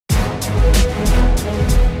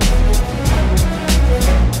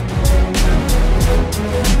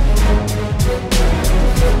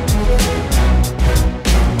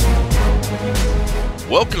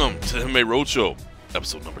Welcome to the MMA Roadshow,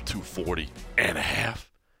 episode number 240 and a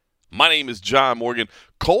half. My name is John Morgan.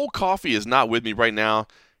 Cole Coffee is not with me right now.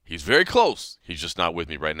 He's very close. He's just not with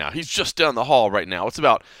me right now. He's just down the hall right now. It's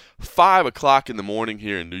about 5 o'clock in the morning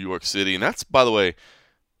here in New York City. And that's, by the way,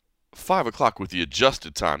 5 o'clock with the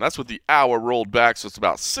adjusted time. That's with the hour rolled back, so it's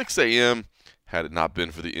about 6 a.m. had it not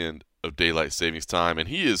been for the end of daylight savings time. And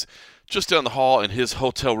he is just down the hall in his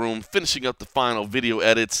hotel room finishing up the final video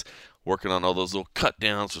edits, working on all those little cut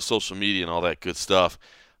downs for social media and all that good stuff.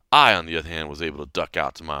 I, on the other hand, was able to duck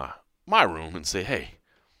out to my room and say, hey,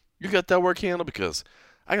 you got that work handled? Because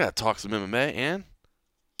I got to talk some MMA and,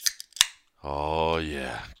 oh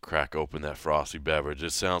yeah, crack open that frosty beverage.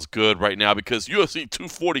 It sounds good right now because UFC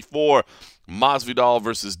 244, Masvidal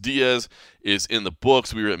versus Diaz is in the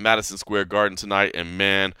books. We were at Madison Square Garden tonight, and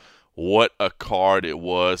man, what a card it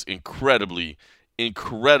was. Incredibly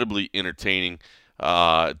entertaining.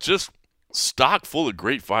 Just stock full of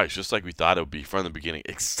great fights, just like we thought it would be from the beginning.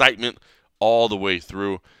 Excitement all the way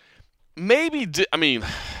through. The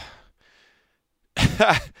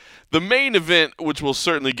main event, which we'll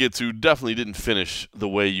certainly get to, definitely didn't finish the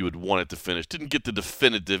way you would want it to finish. Didn't get the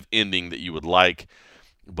definitive ending that you would like,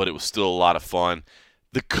 but it was still a lot of fun.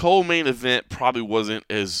 The co-main event probably wasn't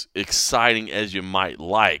as exciting as you might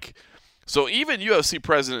like. So even UFC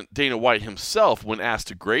President Dana White himself, when asked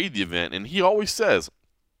to grade the event, and he always says,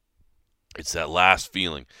 it's that last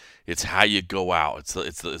feeling. It's how you go out.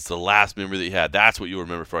 It's the last memory that you had. That's what you'll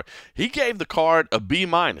remember for it. He gave the card a B-.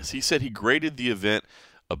 He said he graded the event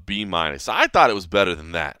a B-. I thought it was better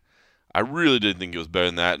than that. I really did think it was better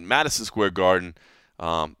than that. Madison Square Garden,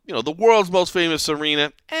 the world's most famous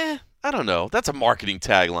arena. I don't know. That's a marketing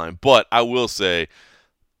tagline, but I will say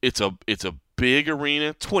it's a big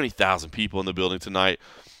arena, 20,000 people in the building tonight.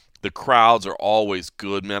 The crowds are always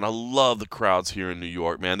good, man. I love the crowds here in New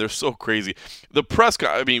York, man. They're so crazy. We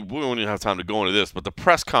won't even have time to go into this, but the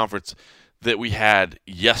press conference that we had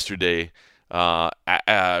yesterday,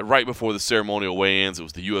 right before the ceremonial weigh-ins, it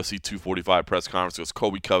was the UFC 245 press conference. It was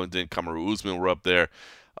Colby Covington, Kamaru Usman were up there.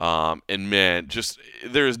 And, man, just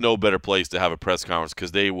there is no better place to have a press conference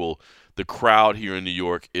because the crowd here in New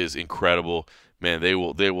York is incredible. Man, they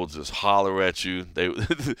will just holler at you. They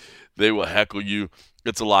will heckle you.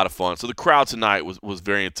 It's a lot of fun. So the crowd tonight was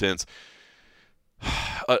very intense.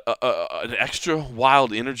 An extra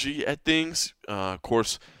wild energy at things. Of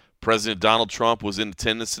course, President Donald Trump was in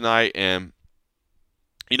attendance tonight, and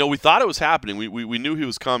we thought it was happening. We knew he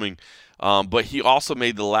was coming, but he also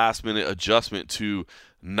made the last-minute adjustment to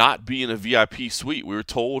not be in a VIP suite. We were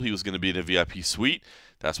told he was going to be in a VIP suite.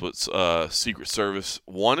 That's what Secret Service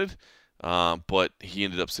wanted. But he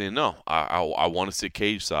ended up saying, no, I want to sit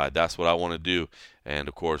cage side. That's what I want to do. And,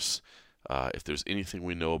 of course, if there's anything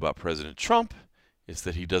we know about President Trump, it's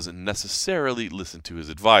that he doesn't necessarily listen to his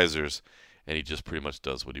advisors, and he just pretty much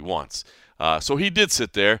does what he wants. So he did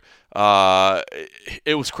sit there.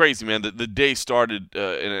 It was crazy, man. The day started,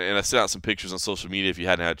 and I sent out some pictures on social media if you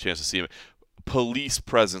hadn't had a chance to see them. Police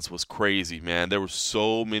presence was crazy, man. There were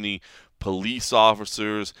so many police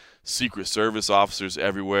officers, Secret Service officers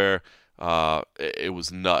everywhere. It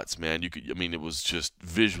was nuts, man. It was just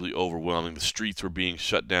visually overwhelming. The streets were being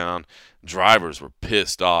shut down. Drivers were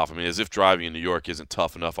pissed off. As if driving in New York isn't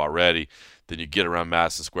tough enough already. Then you get around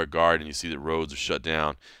Madison Square Garden and you see the roads are shut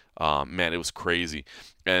down. Man, it was crazy.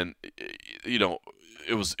 And,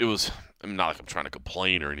 it was not like I'm trying to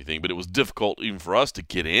complain or anything, but it was difficult even for us to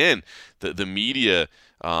get in. The media,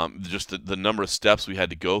 just the number of steps we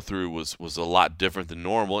had to go through was a lot different than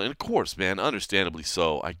normal. And, of course, man, understandably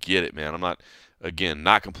so. I get it, man. I'm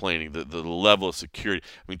not complaining. The level of security.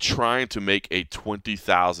 Trying to make a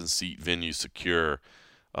 20,000-seat venue secure,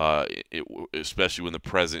 especially when the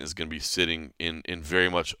president is going to be sitting in very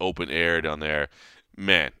much open air down there,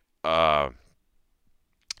 man,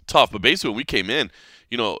 tough. But basically when we came in,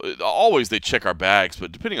 always they check our bags,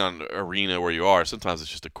 but depending on the arena where you are, sometimes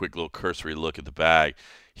it's just a quick little cursory look at the bag.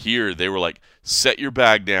 Here, they were like, set your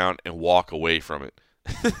bag down and walk away from it.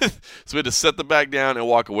 So we had to set the bag down and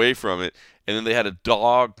walk away from it, and then they had a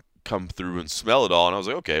dog come through and smell it all, and I was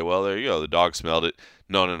like, okay, well, there you go. The dog smelled it.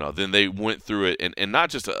 No. Then they went through it, and not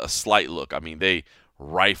just a slight look. They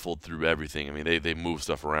rifled through everything. They moved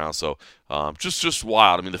stuff around. So just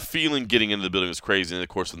wild. The feeling getting into the building was crazy. And of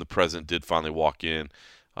course, when the president did finally walk in,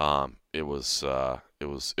 it was nuts.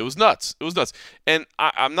 It was nuts. And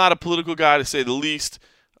I'm not a political guy, to say the least.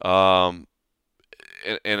 And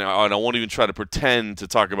I won't even try to pretend to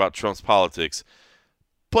talk about Trump's politics.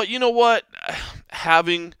 But you know what?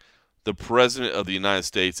 Having the president of the United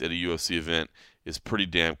States at a UFC event is pretty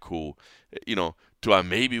damn cool. You know, do I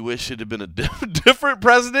maybe wish it had been a different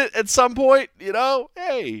president at some point? You know,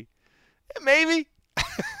 hey, maybe.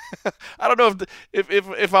 I don't know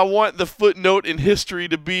if I want the footnote in history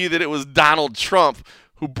to be that it was Donald Trump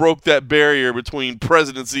who broke that barrier between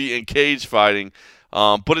presidency and cage fighting.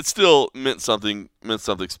 But it still meant something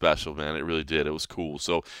special, man. It really did. It was cool.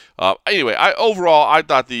 So anyway, overall I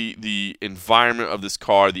thought the environment of this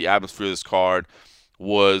card, the atmosphere of this card,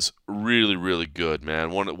 was really, really good,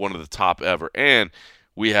 man. One of the top ever. And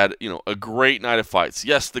we had, a great night of fights.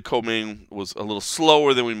 Yes, the co-main was a little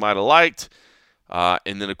slower than we might have liked.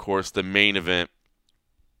 And then, of course, the main event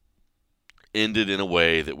ended in a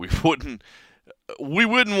way that we wouldn't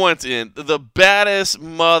want to end. The baddest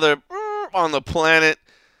mother on the planet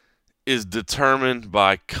is determined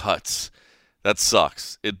by cuts. That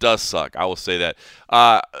sucks. It does suck. I will say that.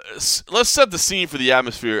 Let's set the scene for the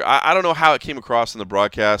atmosphere. I don't know how it came across in the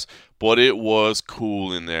broadcast, but it was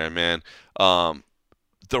cool in there, man.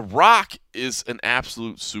 The Rock is an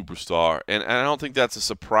absolute superstar, and I don't think that's a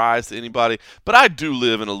surprise to anybody, but I do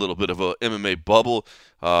live in a little bit of a MMA bubble.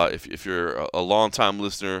 If you're a long-time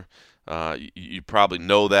listener, you probably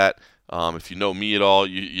know that. If you know me at all,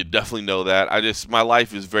 you definitely know that. My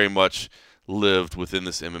life is very much lived within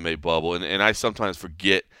this MMA bubble, and I sometimes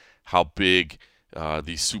forget how big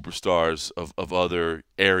these superstars of other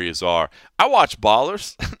areas are. I watch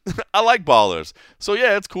Ballers. I like Ballers. So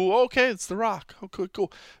yeah, it's cool. Okay, it's The Rock. Okay,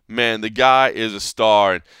 cool. Man, the guy is a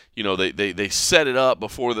star, and they set it up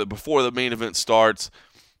before the main event starts.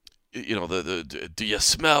 Do you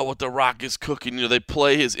smell what The Rock is cooking? They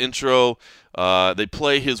play his intro. They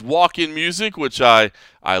play his walk-in music, which I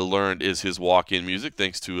learned is his walk-in music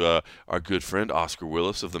thanks to our good friend Oscar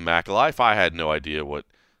Willis of the Mac Life. I had no idea what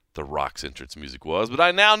The Rock's entrance music was, but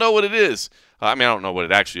I now know what it is. I don't know what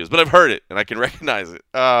it actually is, but I've heard it, and I can recognize it.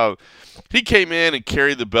 He came in and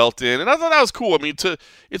carried the belt in, and I thought that was cool. I mean,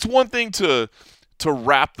 it's one thing to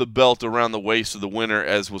wrap the belt around the waist of the winner,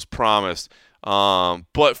 as was promised,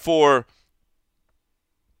 but for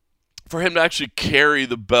him to actually carry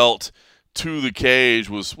the belt to the cage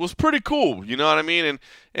was pretty cool. You know what I mean?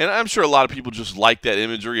 And I'm sure a lot of people just like that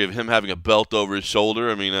imagery of him having a belt over his shoulder.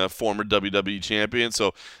 I mean, a former WWE champion.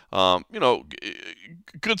 So,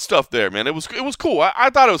 good stuff there, man. It was cool. I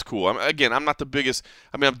thought it was cool. I'm not the biggest.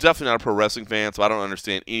 I'm definitely not a pro wrestling fan, so I don't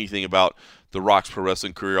understand anything about The Rock's pro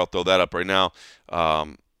wrestling career. I'll throw that up right now.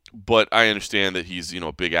 But I understand that he's,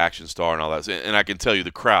 a big action star and all that. And I can tell you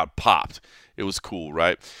the crowd popped. It was cool,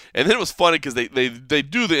 right? And then it was funny because they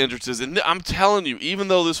do the entrances. And I'm telling you, even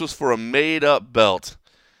though this was for a made-up belt,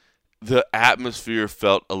 the atmosphere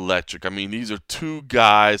felt electric. I mean, these are two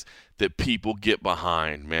guys that people get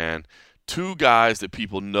behind, man. Two guys that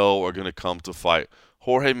people know are going to come to fight.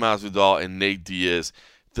 Jorge Masvidal and Nate Diaz.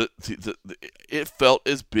 It felt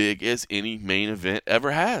as big as any main event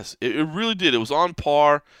ever has. It really did. It was on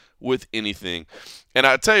par with anything. And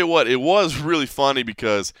I tell you what, it was really funny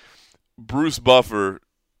because Bruce Buffer,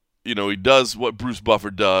 he does what Bruce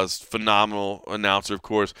Buffer does. Phenomenal announcer, of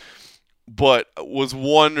course. But was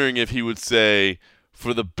wondering if he would say,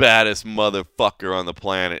 for the baddest motherfucker on the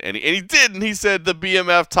planet. And he didn't. He said the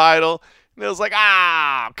BMF title. And it was like,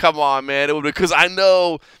 come on, man. It would because I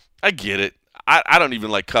get it. I don't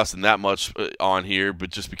even like cussing that much on here,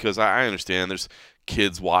 but just because I understand there's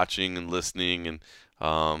kids watching and listening, and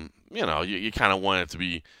you kind of want it to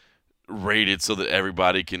be rated so that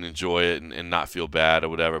everybody can enjoy it and not feel bad or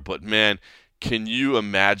whatever. But man, can you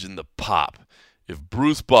imagine the pop if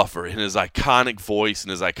Bruce Buffer, in his iconic voice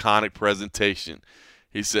and his iconic presentation,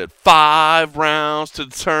 he said 5 rounds to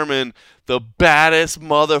determine the baddest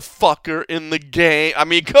motherfucker in the game. I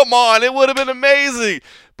mean, come on, it would have been amazing.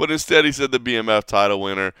 But instead he said the BMF title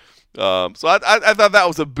winner. So I thought that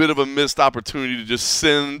was a bit of a missed opportunity to just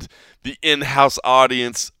send the in-house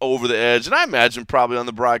audience over the edge. And I imagine probably on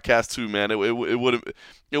the broadcast too, man, it would have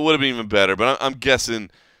been even better. But I'm guessing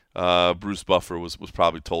Bruce Buffer was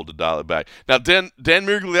probably told to dial it back. Now Dan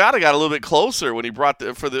Miragliotta got a little bit closer when he brought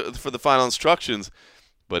for the final instructions,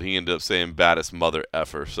 but he ended up saying baddest mother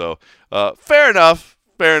effer. So fair enough.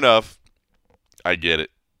 I get it.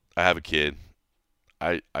 I have a kid.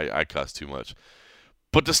 I cuss too much.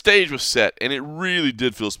 But the stage was set, and it really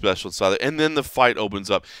did feel special inside there. And then the fight opens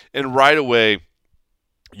up, and right away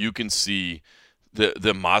you can see the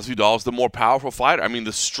Masvidal is the more powerful fighter. I mean,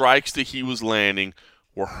 the strikes that he was landing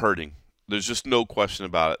were hurting. There's just no question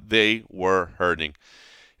about it. They were hurting.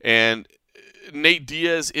 And Nate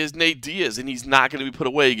Diaz is Nate Diaz, and he's not going to be put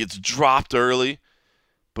away. He gets dropped early,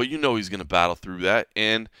 but he's going to battle through that.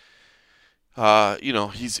 And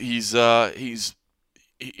He's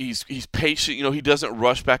patient. He doesn't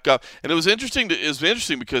rush back up. And it was interesting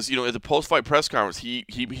because at the post fight press conference,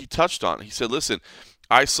 he touched on it. He said, "Listen,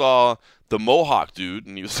 I saw the Mohawk dude,"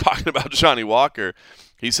 and he was talking about Johnny Walker.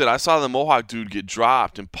 He said, "I saw the Mohawk dude get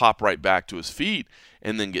dropped and pop right back to his feet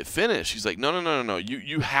and then get finished." He's like, "No, no, no, no, no.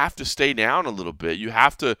 You have to stay down a little bit. You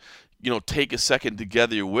have to." Take a second to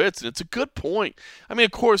gather your wits, and it's a good point. I mean,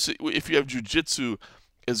 of course, if you have jiu-jitsu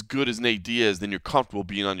as good as Nate Diaz, then you're comfortable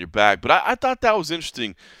being on your back. But I thought that was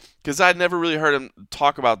interesting because I'd never really heard him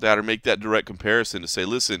talk about that or make that direct comparison to say,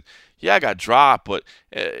 listen, yeah, I got dropped, but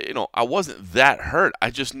I wasn't that hurt. I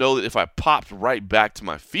just know that if I popped right back to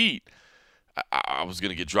my feet, I was going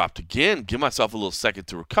to get dropped again. Give myself a little second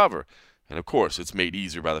to recover. And of course, it's made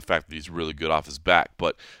easier by the fact that he's really good off his back.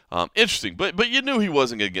 But interesting. But you knew he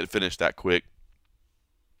wasn't going to get finished that quick.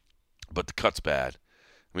 But the cut's bad.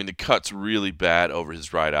 I mean, the cut's really bad over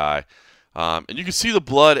his right eye. And you can see the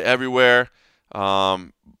blood everywhere.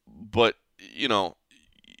 But,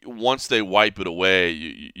 once they wipe it away,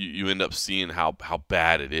 you end up seeing how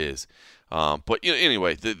bad it is. But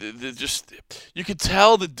anyway, just you could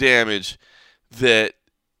tell the damage that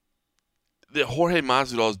Jorge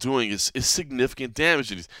Masvidal is doing is significant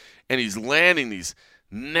damage, and he's landing these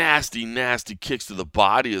nasty, nasty kicks to the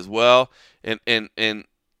body as well. And I'm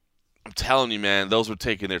telling you, man, those were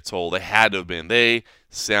taking their toll. They had to have been. They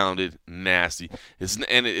sounded nasty. It's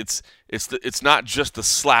not just the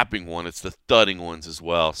slapping one; it's the thudding ones as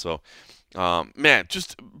well. So,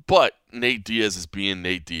 but Nate Diaz is being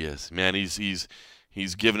Nate Diaz. Man, he's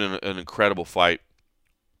given an incredible fight,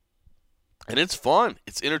 and it's fun.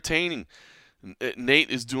 It's entertaining.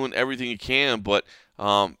 Nate is doing everything he can, but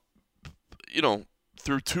through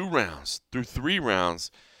 2 rounds, through 3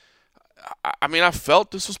 rounds. I mean, I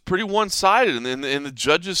felt this was pretty one-sided, and the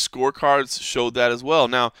judges' scorecards showed that as well.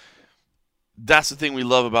 Now, that's the thing we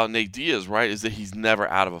love about Nate Diaz, right, is that he's never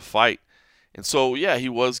out of a fight. And so, yeah, he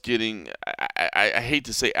was getting, I hate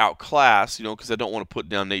to say outclassed, because I don't want to put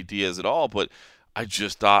down Nate Diaz at all, but I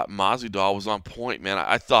just thought Masvidal was on point, man.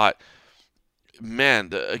 I thought, man,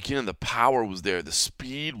 the power was there, the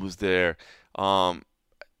speed was there. The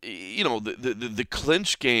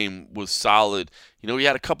clinch game was solid. He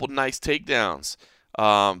had a couple nice takedowns.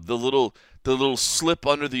 The little slip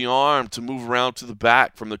under the arm to move around to the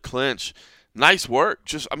back from the clinch. Nice work.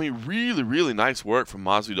 Really, really nice work from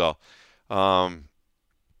Masvidal. And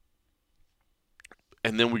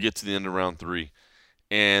then we get to the end of round 3.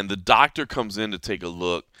 And the doctor comes in to take a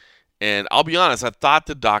look. And I'll be honest, I thought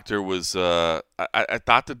the doctor was okay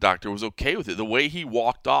with it. The way he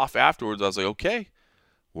walked off afterwards, I was like, okay,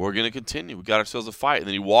 we're going to continue. We got ourselves a fight. And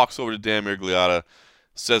then he walks over to Dan Miragliotta,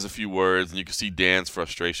 says a few words, and you can see Dan's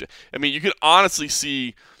frustration. I mean, you can honestly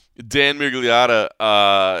see Dan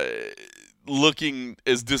Miragliotta looking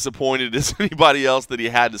as disappointed as anybody else that he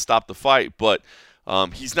had to stop the fight. But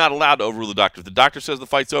he's not allowed to overrule the doctor. If the doctor says the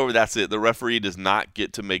fight's over, that's it. The referee does not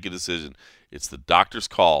get to make a decision. It's the doctor's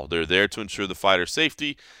call. They're there to ensure the fighter's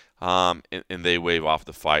safety, and they waive off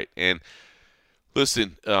the fight. And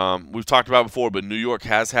listen, we've talked about it before, but New York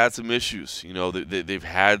has had some issues. They've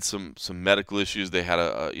had some medical issues. They had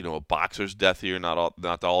a boxer's death here not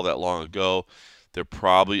all that long ago. They're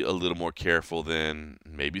probably a little more careful than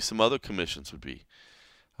maybe some other commissions would be.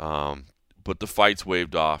 But the fight's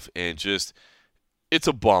waived off, and just it's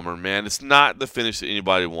a bummer, man. It's not the finish that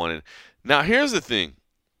anybody wanted. Now, here's the thing.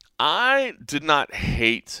 I did not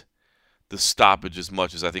hate the stoppage as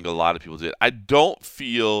much as I think a lot of people did. I don't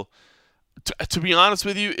feel, to be honest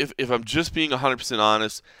with you, if I'm just being 100%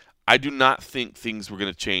 honest, I do not think things were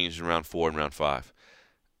going to change in round 4 and round 5.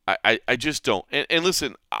 I just don't. And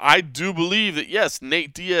listen, I do believe that, yes,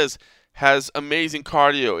 Nate Diaz has amazing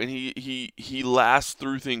cardio, and he lasts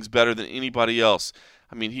through things better than anybody else.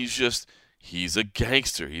 I mean, he's a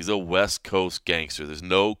gangster. He's a West Coast gangster. There's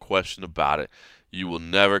no question about it. You will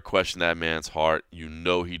never question that man's heart. You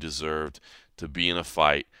know he deserved to be in a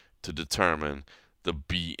fight to determine the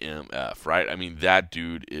BMF, right? I mean, that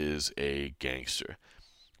dude is a gangster.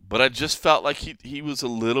 But I just felt like he was a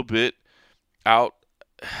little bit out.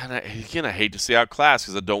 And I hate to say outclassed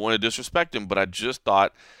because I don't want to disrespect him, but I just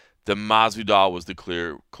thought that Masvidal was the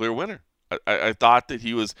clear winner. I thought that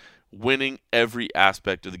he was winning every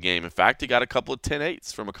aspect of the game. In fact, he got a couple of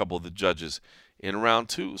 10-8s from a couple of the judges in round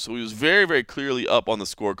 2. So he was very, very clearly up on the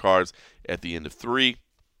scorecards at the end of 3.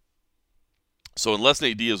 So unless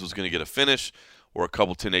Nate Diaz was going to get a finish or a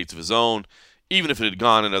couple 10-8s of his own, even if it had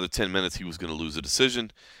gone another 10 minutes, he was going to lose a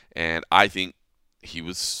decision. And I think he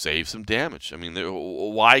was saved some damage. I mean,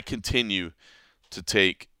 why continue to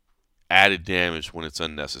take added damage when it's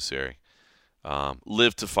unnecessary?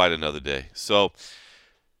 live to fight another day. So,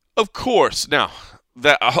 of course, now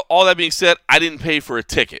that all that being said, I didn't pay for a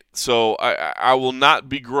ticket, so I will not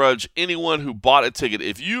begrudge anyone who bought a ticket.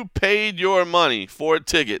 If you paid your money for a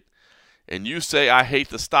ticket and you say I hate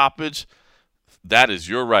the stoppage, that is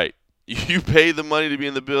your right. You pay the money to be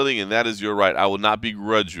in the building, and that is your right. I will not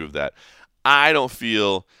begrudge you of that. I don't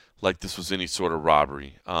feel like this was any sort of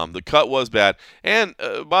robbery. The cut was bad. And,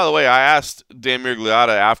 by the way, I asked Dan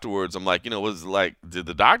Miragliotta afterwards, I'm like, was it like, did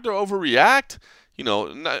the doctor overreact?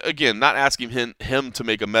 Not asking him to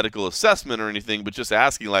make a medical assessment or anything, but just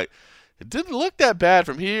asking, like, it didn't look that bad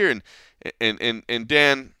from here. And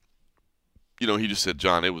Dan, he just said,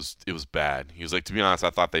 John, it was bad. He was like, to be honest,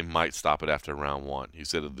 I thought they might stop it after round one. He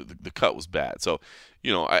said the cut was bad. So,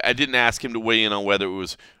 I didn't ask him to weigh in on whether it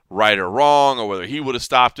was right or wrong or whether he would have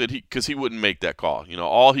stopped it because he wouldn't make that call.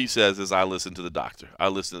 All he says is, I listen to the doctor.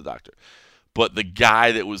 But the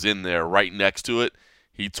guy that was in there right next to it,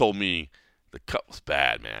 he told me the cut was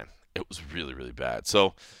bad, man. It was really, really bad.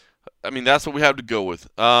 So, that's what we have to go with.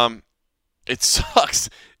 It sucks.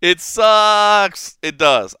 It sucks. It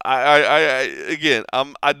does.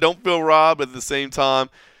 I don't feel robbed at the same time.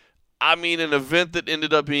 An event that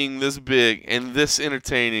ended up being this big and this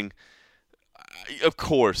entertaining, of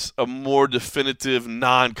course, a more definitive,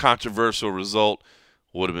 non-controversial result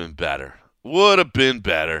would have been better. But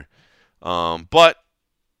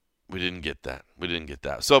we didn't get that.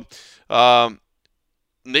 So,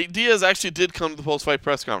 Nate Diaz actually did come to the post-fight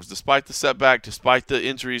press conference. Despite the setback, despite the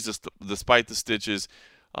injuries, despite the stitches,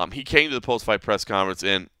 he came to the post-fight press conference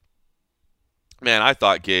and, man, I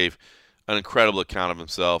thought gave an incredible account of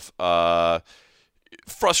himself.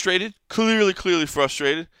 Frustrated, clearly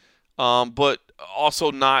frustrated, but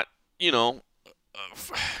also not, not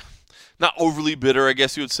overly bitter, I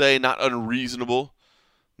guess you would say, not unreasonable.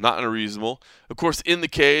 Of course, in the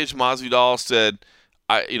cage, Masvidal said,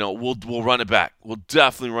 we'll run it back. We'll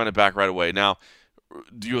definitely run it back right away. Now,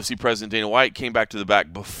 the UFC president Dana White came back to the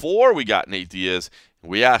back before we got Nate Diaz.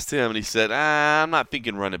 We asked him, and he said, I'm not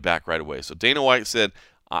thinking run it back right away. So Dana White said,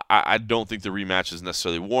 I don't think the rematch is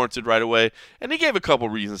necessarily warranted right away. And he gave a couple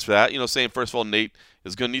reasons for that, saying, first of all, Nate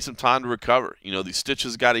is going to need some time to recover. These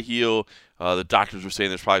stitches got to heal. The doctors were saying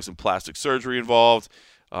there's probably some plastic surgery involved.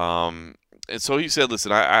 And so he said,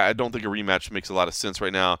 listen, I don't think a rematch makes a lot of sense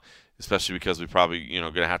right now, especially because we probably,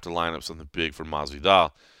 going to have to line up something big for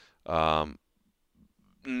Masvidal.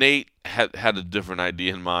 Nate had a different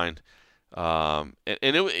idea in mind.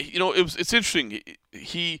 It's interesting.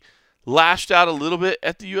 He lashed out a little bit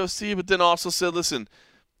at the UFC, but then also said, listen,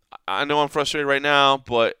 I know I'm frustrated right now,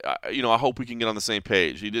 but, I hope we can get on the same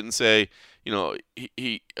page. He didn't say,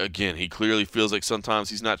 he clearly feels like sometimes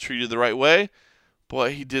he's not treated the right way,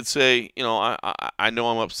 but he did say, I know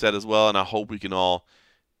I'm upset as well, and I hope we can all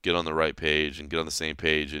get on the right page and get on the same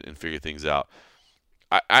page and figure things out.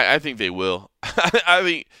 I think they will. I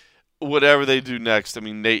mean, whatever they do next,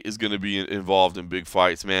 Nate is going to be involved in big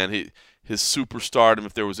fights, man. His superstardom,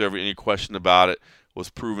 if there was ever any question about it, was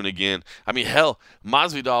proven again. Hell,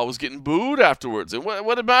 Masvidal was getting booed afterwards. And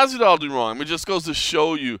what did Masvidal do wrong? It just goes to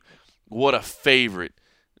show you what a favorite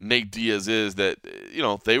Nate Diaz is, that,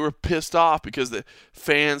 they were pissed off because the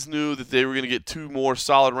fans knew that they were going to get 2 more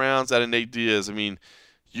solid rounds out of Nate Diaz.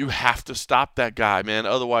 You have to stop that guy, man.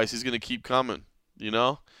 Otherwise, he's going to keep coming,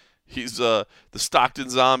 He's the Stockton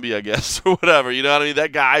zombie, I guess, or whatever.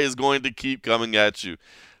 That guy is going to keep coming at you.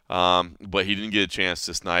 But he didn't get a chance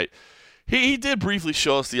this night. He did briefly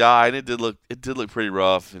show us the eye, and it did look pretty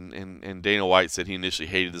rough. And Dana White said he initially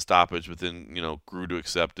hated the stoppage, but then grew to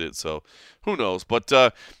accept it. So who knows? But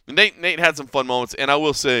Nate had some fun moments, and I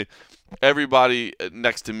will say, everybody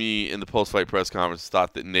next to me in the post-fight press conference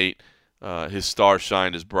thought that Nate, his star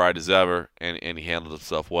shined as bright as ever, and he handled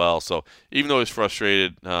himself well. So even though he's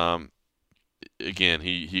frustrated, again,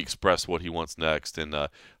 he expressed what he wants next, and like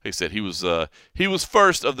I said, he was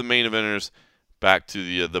first of the main eventers back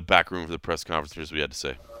to the back room for the press conference, as we had to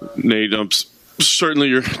say. Nate, certainly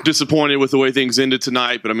you're disappointed with the way things ended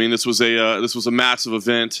tonight, but this was a massive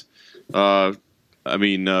event. People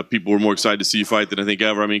were more excited to see you fight than I think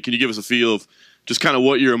ever. Can you give us a feel of just kind of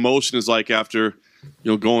what your emotion is like after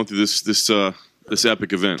going through this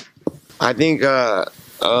epic event? I think I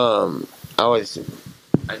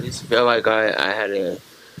just feel like I had a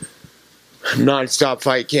non-stop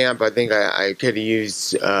fight camp. I think I could have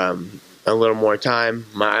used a little more time.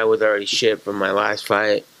 My eye was already shit from my last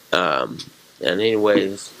fight. And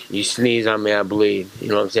anyways, you sneeze on me, I bleed. You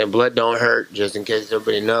know what I'm saying? Blood don't hurt, just in case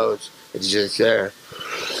nobody knows. It's just there.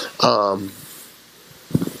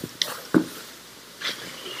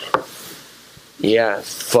 Yeah,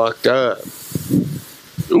 fucked up.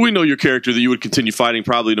 we know your character, that you would continue fighting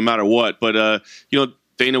probably no matter what. But,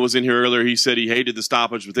 Dana was in here earlier. He said he hated the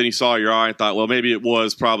stoppage, but then he saw your eye and thought, well, maybe it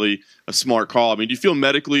was probably a smart call. I mean, do you feel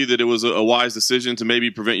medically that it was a wise decision to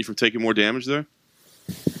maybe prevent you from taking more damage there?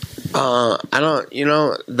 I don't,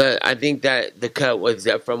 I think that the cut was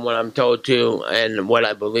from what I'm told to and what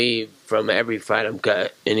I believe from every fight I'm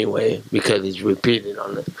cut anyway, because it's repeated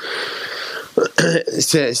on the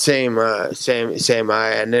same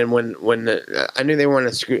eye. And then when I knew they were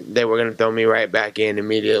going to throw me right back in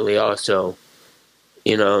immediately also.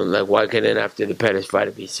 Like, why couldn't after the Pettis fight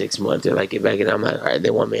it be 6 months? They're like, get back in. I'm like, all right, they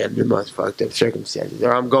want me under the most fucked up circumstances.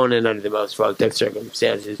 Or I'm going in under the most fucked up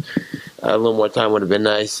circumstances. A little more time would have been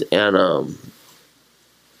nice. And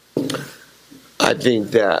I think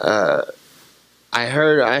that I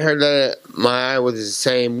heard that my eye was the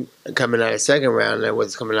same coming out of the second round that it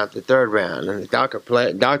was coming out the third round. And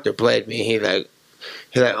the doctor played me. He like,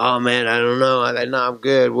 oh, man, I don't know. I like, no, I'm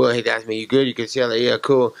good. Well, he asked me, you good? You can see? I'm like, yeah,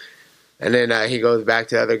 cool. And then he goes back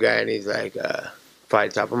to the other guy and he's like,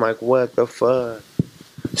 fight top. I'm like, what the fuck?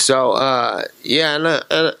 So, yeah,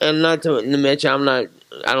 and not to mention, I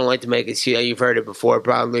don't like to make it see. You've heard it before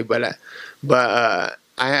probably, but I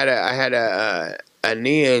had a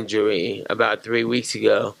knee injury about 3 weeks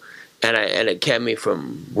ago, and it kept me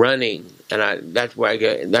from running. And that's why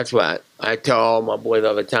I tell all my boys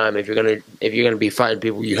all the time, if you're gonna be fighting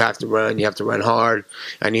people, you have to run. You have to run hard,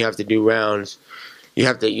 and you have to do rounds. You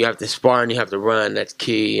have to spar and you have to run. That's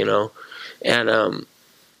key, And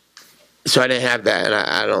so I didn't have that, and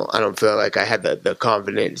I don't feel like I had the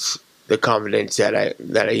confidence that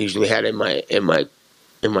I usually had in my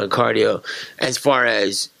cardio. As far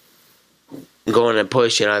as going and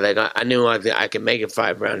pushing, I knew I could make it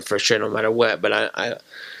 5 rounds for sure, no matter what. But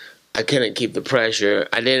I couldn't keep the pressure.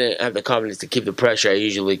 I didn't have the confidence to keep the pressure I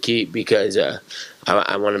usually keep because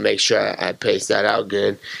I want to make sure I pace that out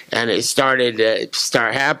good. And it started to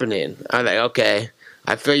start happening. I was like, okay,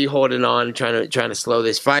 I feel you holding on, trying to slow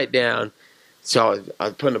this fight down. So I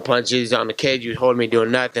was putting the punches on the cage. He was holding me,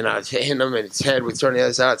 doing nothing. I was hitting him, and his head was turning the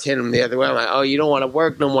other side. I was hitting him the other way. I'm like, oh, you don't want to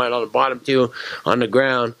work no more on the bottom too, on the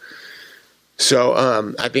ground. So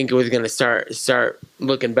I think it was going to start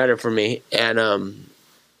looking better for me. And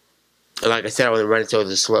like I said, I wasn't running, so it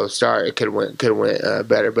was a slow start. It could have went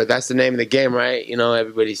better, but that's the name of the game, right?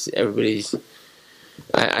 Everybody's.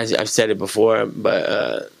 I've said it before,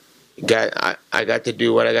 but I got to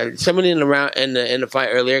do what I got. Somebody in the fight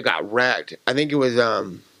earlier got wrecked. I think it was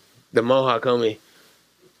the Mohawk homie.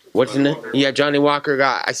 What's his name? Yeah, Johnny Walker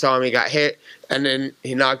I saw him. He got hit, and then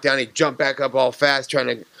he knocked down. He jumped back up all fast, trying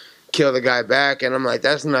to kill the guy back. And I'm like,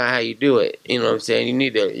 that's not how you do it. You know what I'm saying? You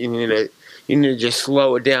need to just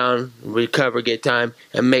slow it down, recover, get time,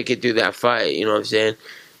 and make it through that fight. You know what I'm saying?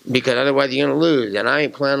 Because otherwise you're going to lose. And I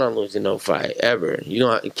ain't planning on losing no fight, ever. You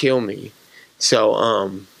don't have to kill me. So,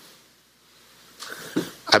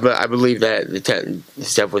 I believe that the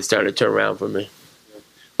stuff would start to turn around for me.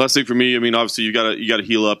 Last thing for me, I mean, obviously you got to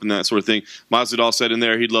heal up and that sort of thing. Masvidal said in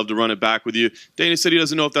there he'd love to run it back with you. Dana said he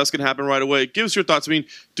doesn't know if that's going to happen right away. Give us your thoughts. I mean,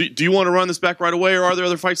 do you want to run this back right away, or are there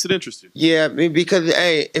other fights that interest you? Yeah, because,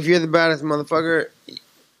 hey, if you're the baddest motherfucker,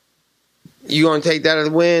 you going to take that as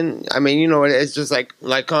a win? I mean, it's just like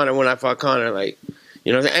Conor when I fought Conor. Like,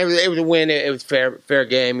 it was a win. It was fair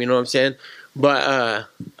game, you know what I'm saying? But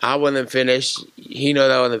I wasn't finished. He knows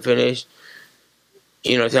I wasn't finished.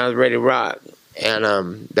 So I was ready to rock.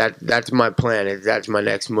 And that's my plan. That's my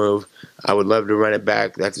next move. I would love to run it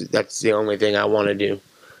back. That's the only thing I want to do,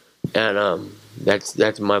 and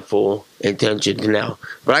that's my full intention now.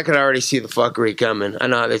 But I could already see the fuckery coming. I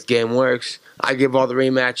know how this game works. I give all the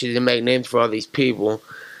rematches and make names for all these people.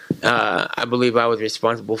 I believe I was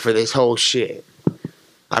responsible for this whole shit.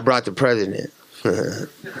 I brought the president.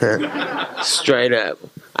 Straight up.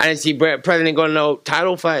 I didn't see president going to no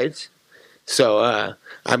title fights. So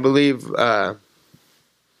I believe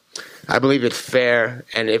it's fair,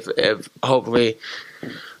 and if hopefully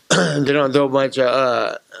they don't throw a bunch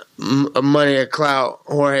of money or clout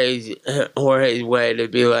Jorge's way to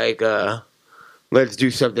be like, let's do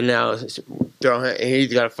something else.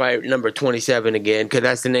 He's got to fight number 27 again, because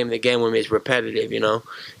that's the name of the game when it's repetitive,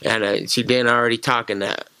 And see, Dan already talking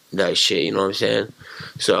that shit, you know what I'm saying?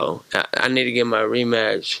 So I need to get my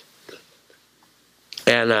rematch,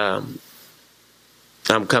 and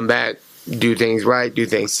I'm come back, do things right, do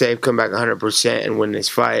things safe, come back 100% and win this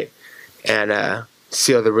fight, and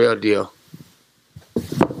seal the real deal.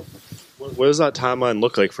 What does that timeline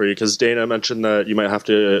look like for you? Because Dana mentioned that you might have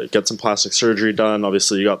to get some plastic surgery done.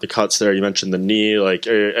 Obviously, you got the cuts there. You mentioned the knee,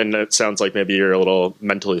 and it sounds like maybe you're a little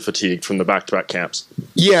mentally fatigued from the back-to-back camps.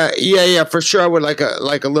 Yeah, for sure. I would like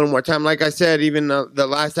a little more time. Like I said, even the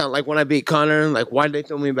last time, like when I beat Connor, like why did they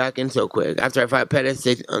throw me back in so quick? After I fight Pettis,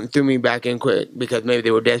 they threw me back in quick because maybe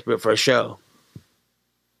they were desperate for a show.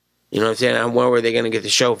 You know what I'm saying? And where were they gonna get the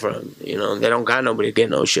show from? You know, they don't got nobody to get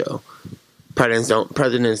no show.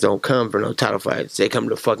 Presidents don't come for no title fights. They come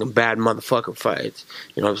to fucking bad motherfucker fights.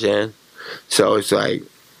 You know what I'm saying? So it's like,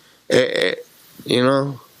 you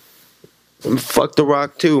know. Fuck The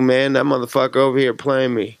Rock too, man. That motherfucker over here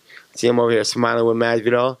playing me. See him over here smiling with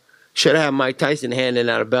Masvidal. Should have had Mike Tyson handing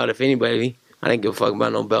out a belt if anybody. I didn't give a fuck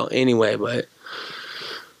about no belt anyway, but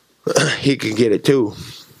he could get it too.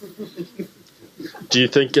 Do you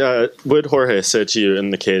think, what Jorge said to you in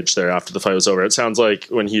the cage there after the fight was over? It sounds like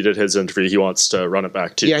when he did his interview, he wants to run it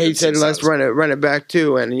back too. Yeah, he said let's run it back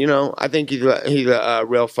too. And you know, I think he's a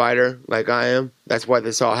real fighter like I am. That's why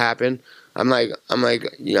this all happened. I'm not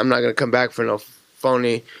gonna come back for no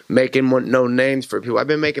phony making no names for people. I've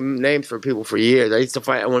been making names for people for years. I used to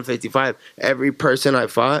fight at 155. Every person I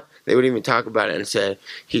fought, they would even talk about it and say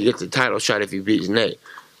he gets a title shot if he beats Nate.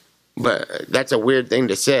 But that's a weird thing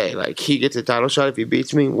to say. Like, he gets a title shot if he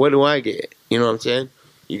beats me. What do I get? You know what I'm saying?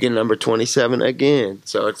 You get number 27 again.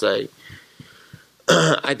 So it's like,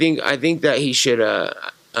 I think that he should.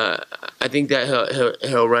 I think that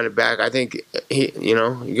he'll run it back. I think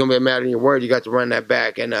you're gonna be a man of your word. You got to run that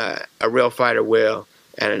back, and a real fighter will.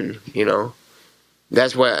 And you know,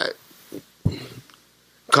 that's what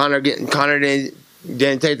Connor didn't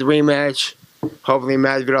take the rematch. Hopefully,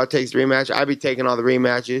 Masvidal takes the rematch. I'll be taking all the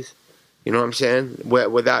rematches. You know what I'm saying?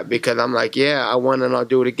 With that, because I'm like, yeah, I won and I'll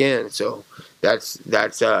do it again. So that's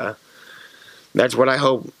what I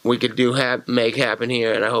hope we could make happen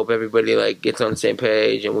here, and I hope everybody like gets on the same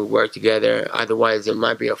page and we work together. Otherwise, it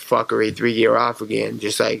might be a fuckery 3-year off again,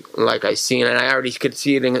 just like I seen, and I already could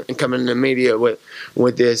see it coming in the media with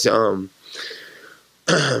this Dana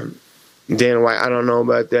White. I don't know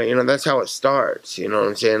about that. You know, that's how it starts. You know what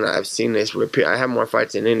I'm saying? I've seen this repeat. I have more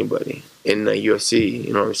fights than anybody in the UFC.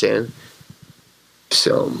 You know what I'm saying?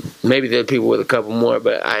 So maybe there are people with a couple more,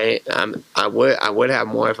 but I would have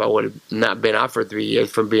more if I would have not been out for 3 years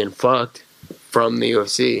from being fucked from the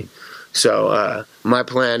UFC. So my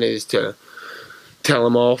plan is to tell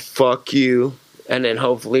them all fuck you, and then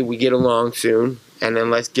hopefully we get along soon, and then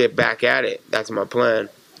let's get back at it. That's my plan.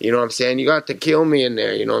 You know what I'm saying? You got to kill me in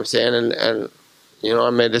there. You know what I'm saying? And you know,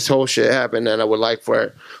 I made this whole shit happen, and I would like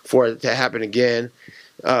for it to happen again.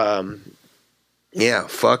 Yeah,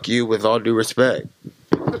 fuck you with all due respect.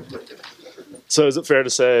 So is it fair to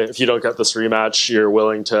say if you don't get this rematch, you're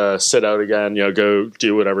willing to sit out again, you know, go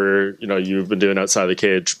do whatever, you know, you've been doing outside the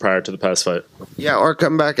cage prior to the past fight? Yeah, or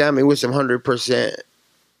come back at me with some 100%,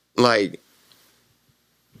 like,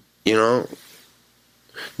 you know,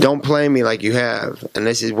 don't play me like you have. And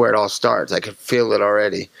this is where it all starts. I can feel it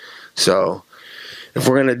already. So if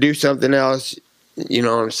we're going to do something else, you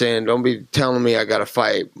know what I'm saying, don't be telling me I got to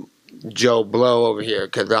fight Joe Blow over here,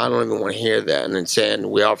 because I don't even want to hear that. And then saying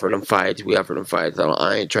we offered them fights.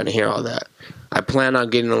 I ain't trying to hear all that. I plan on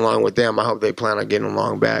getting along with them. I hope they plan on getting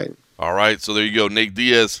along back. All right, so there you go. Nate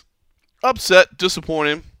Diaz, upset,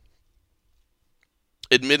 disappointed,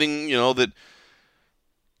 admitting, you know, that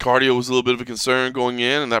cardio was a little bit of a concern going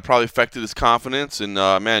in, and that probably affected his confidence. And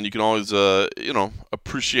man, you can always, you know,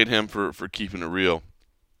 appreciate him for keeping it real.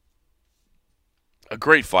 A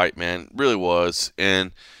great fight, man, really was.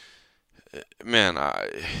 And man,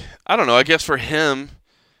 I don't know. I guess for him,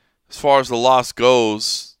 as far as the loss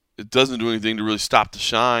goes, it doesn't do anything to really stop the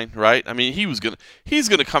shine, right? I mean, he's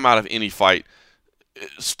gonna come out of any fight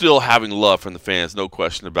still having love from the fans, no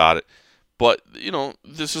question about it. But you know,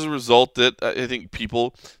 this is a result that I think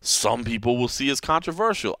some people will see as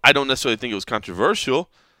controversial. I don't necessarily think it was controversial.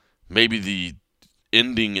 Maybe the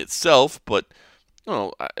ending itself, but you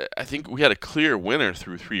know, I think we had a clear winner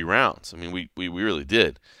through 3 rounds. I mean, we really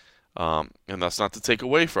did. And that's not to take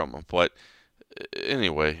away from him, but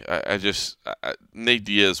anyway, Nate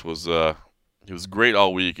Diaz was he was great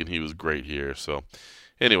all week, and he was great here. So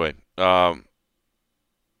anyway,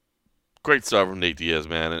 great stuff from Nate Diaz,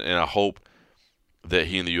 man, and I hope that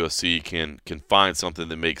he and the UFC can find something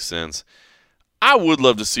that makes sense. I would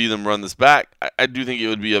love to see them run this back. I do think it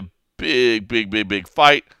would be a big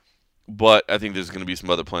fight, but I think there's going to be some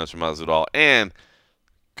other plans from Masvidal. And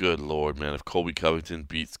good Lord, man, if Colby Covington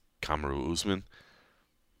beats Kamaru Usman,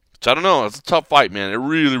 which I don't know, it's a tough fight, man. It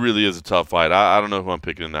really is a tough fight. I don't know who I'm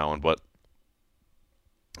picking in that one, but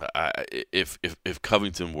if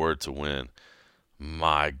Covington were to win,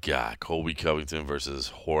 my God, Colby Covington versus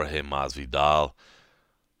Jorge Masvidal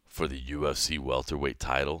for the UFC welterweight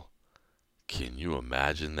title. Can you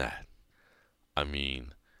imagine that? I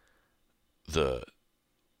mean, the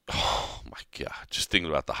Oh, my God. Just thinking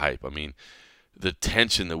about the hype. I mean, the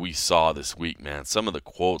tension that we saw this week, man. Some of the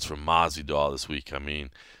quotes from Masvidal this week. I mean,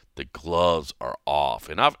 the gloves are off.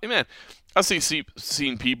 And I've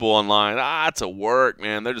seen people online, it's a work,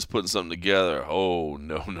 man. They're just putting something together. Oh,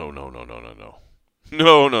 no, no, no, no, no, no, no.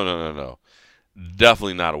 No, no, no, no, no.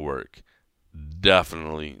 Definitely not a work.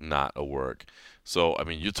 Definitely not a work. So, I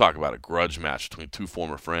mean, you talk about a grudge match between two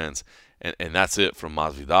former friends, and that's it from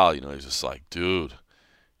Masvidal. You know, he's just like, dude,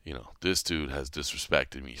 you know, this dude has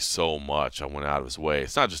disrespected me so much. I went out of his way.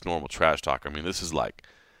 It's not just normal trash talk. I mean, this is like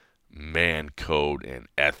man code and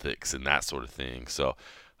ethics and that sort of thing. So,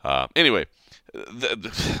 anyway,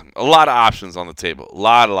 a lot of options on the table. A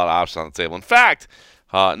lot of options on the table. In fact,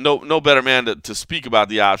 no better man to speak about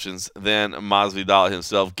the options than Masvidal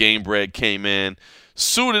himself. Game Bread came in,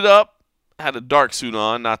 suited up, had a dark suit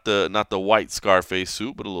on, not the white Scarface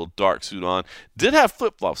suit, but a little dark suit on. Did have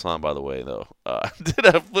flip-flops on, by the way, though. Did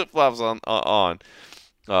have flip-flops on,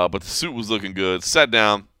 but the suit was looking good. Sat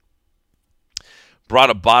down, brought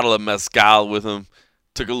a bottle of mezcal with him.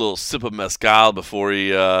 Took a little sip of mezcal before he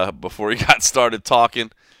got started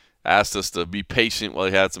talking. Asked us to be patient while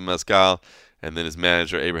he had some mezcal. And then his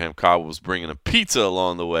manager, Abraham Cobb, was bringing a pizza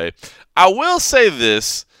along the way. I will say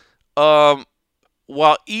this.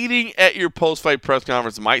 While eating at your post-fight press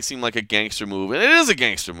conference might seem like a gangster move, and it is a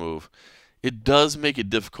gangster move, it does make it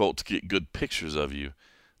difficult to get good pictures of you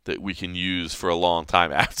that we can use for a long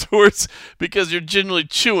time afterwards because you're generally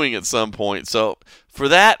chewing at some point. So for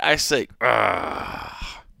that, I say,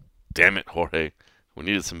 damn it, Jorge. We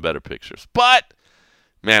needed some better pictures. But,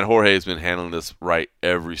 man, Jorge has been handling this right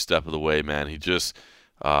every step of the way, man. He just,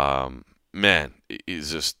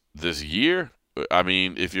 he's just this year. I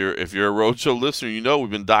mean, if you're a Roadshow listener, you know we've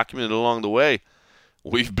been documented along the way.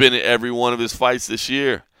 We've been at every one of his fights this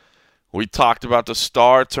year. We talked about the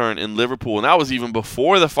star turn in Liverpool, and that was even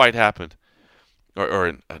before the fight happened. Not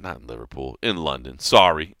in Liverpool, in London.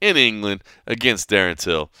 Sorry, in England against Darren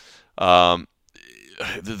Till.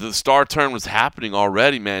 The star turn was happening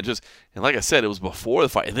already, man. And like I said, it was before the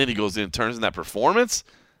fight, and then he goes in and turns in that performance.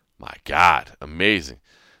 My God, amazing.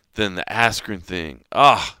 Then the Askren thing,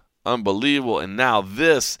 unbelievable. And now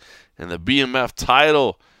this and the BMF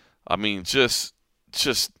title. I mean, just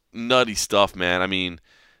nutty stuff, man. I mean,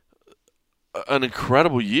 an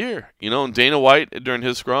incredible year, you know. And Dana White during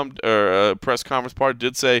his press conference part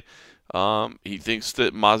did say he thinks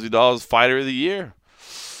that Masvidal is fighter of the year.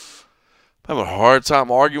 I have a hard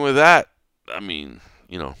time arguing with that. I mean,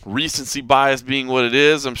 you know, recency bias being what it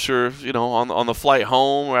is, I'm sure, you know, on the flight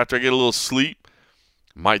home or after I get a little sleep,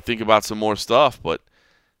 might think about some more stuff. But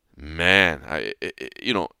man,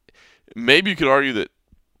 maybe you could argue that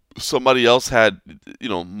somebody else had, you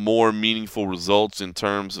know, more meaningful results in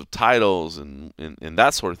terms of titles and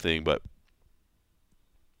that sort of thing. But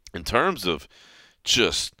in terms of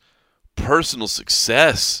just personal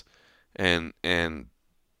success and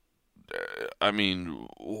I mean,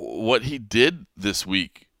 what he did this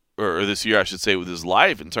week or this year, I should say, with his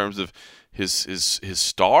life in terms of his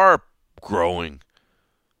star growing,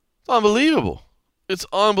 it's unbelievable. It's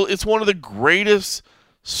one of the greatest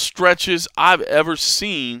stretches I've ever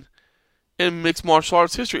seen in mixed martial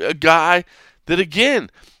arts history. A guy that, again,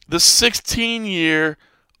 the 16-year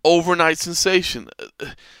overnight sensation,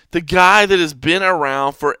 the guy that has been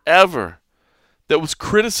around forever, that was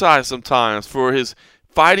criticized sometimes for his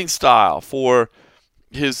fighting style, for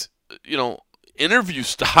his, you know, interview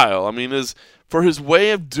style. I mean, for his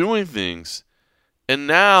way of doing things. And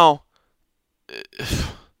now,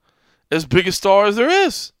 as big a star as there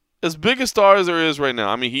is. As big a star as there is right now.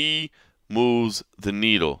 I mean, he moves the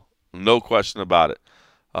needle. No question about it.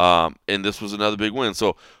 And this was another big win.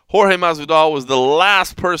 So Jorge Masvidal was the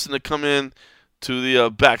last person to come in to the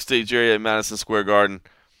backstage area at Madison Square Garden.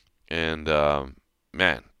 And,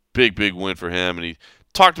 man, big win for him. And he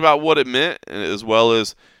talked about what it meant as well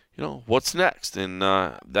as, you know, what's next. And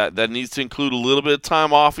that needs to include a little bit of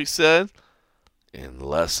time off, he said,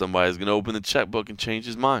 unless somebody's going to open the checkbook and change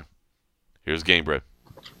his mind. Here's Game Bread.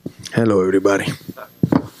 Hello, everybody.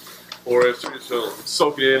 Or so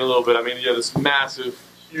soaking it in a little bit. I mean, you had this massive,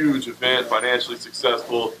 huge event, financially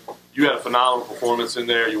successful. You had a phenomenal performance in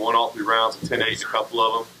there. You won all 3 rounds, 10-8, a couple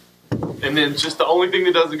of them. And then just the only thing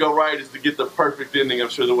that doesn't go right is to get the perfect ending, I'm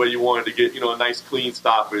sure, the way you wanted to get, you know, a nice, clean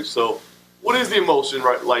stoppage. So what is the emotion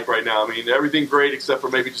like right now? I mean, everything great except for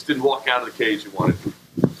maybe just didn't walk out of the cage you wanted.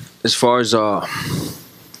 As far as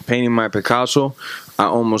painting my Picasso, I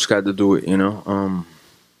almost got to do it, you know.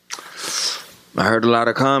 I heard a lot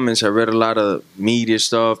of comments. I read a lot of media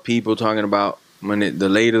stuff, people talking about when the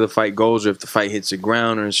later the fight goes or if the fight hits the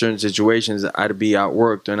ground or in certain situations, I'd be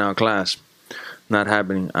outworked or outclassed. Not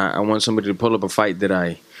happening. I want somebody to pull up a fight that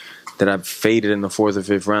I've faded in the 4th or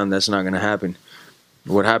 5th round. That's not going to happen.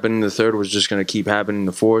 What happened in the 3rd was just going to keep happening in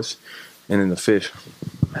the 4th and in the 5th.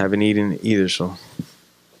 Haven't eaten either, so.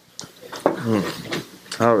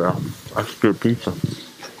 Oh, yeah. That's good pizza.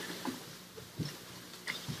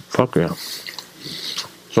 Fuck yeah.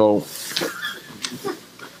 So,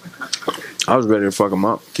 I was ready to fuck him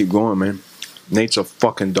up. Keep going, man. Nate's a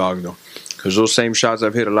fucking dog, though. Because those same shots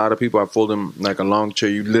I've hit a lot of people, I fold them like a long chair.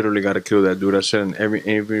 You literally got to kill that dude. I said in every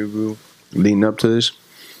interview leading up to this,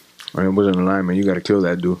 or it wasn't a line, man. You got to kill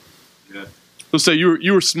that dude. Yeah. Let's say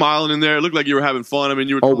you were smiling in there. It looked like you were having fun. I mean,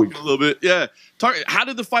 you were talking a little bit. Yeah. How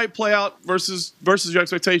did the fight play out versus your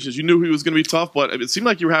expectations? You knew he was going to be tough, but it seemed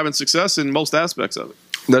like you were having success in most aspects of it.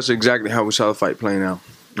 That's exactly how we saw the fight playing out.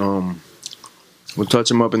 We'll touch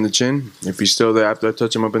him up in the chin. If he's still there after I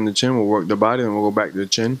touch him up in the chin, we'll work the body, and we'll go back to the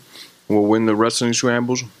chin. We'll win the wrestling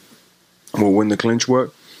scrambles. We'll win the clinch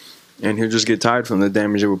work. And he'll just get tired from the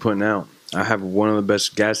damage that we're putting out. I have one of the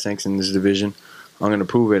best gas tanks in this division. I'm going to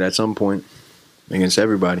prove it at some point against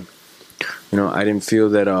everybody. You know, I didn't feel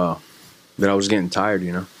that I was getting tired,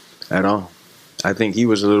 you know, at all. I think he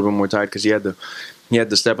was a little bit more tired because he had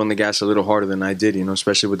to step on the gas a little harder than I did, you know,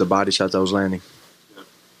 especially with the body shots I was landing.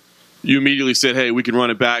 You immediately said, hey, we can run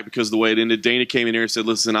it back because of the way it ended. Dana came in here and said,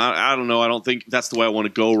 listen, I don't know. I don't think that's the way I want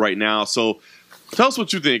to go right now. So tell us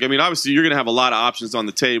what you think. I mean, obviously, you're going to have a lot of options on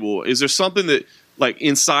the table. Is there something that, like,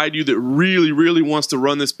 inside you that really, really wants to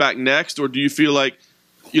run this back next? Or do you feel like,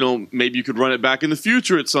 you know, maybe you could run it back in the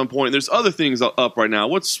future at some point? There's other things up right now.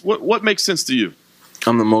 What makes sense to you?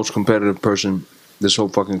 I'm the most competitive person this whole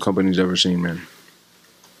fucking company's ever seen, man.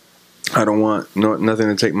 I don't want nothing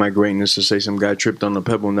to take my greatness to say some guy tripped on a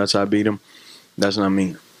pebble and that's how I beat him. That's not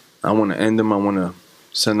me. I want to end him. I want to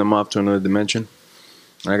send him off to another dimension.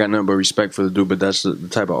 I got nothing but respect for the dude, but that's the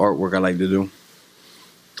type of artwork I like to do.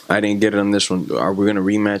 I didn't get it on this one. Are we going to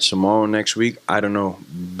rematch tomorrow, next week? I don't know,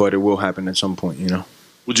 but it will happen at some point, you know.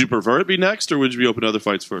 Would you prefer it be next, or would you be open to other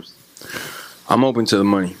fights first? I'm open to the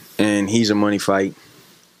money, and he's a money fight.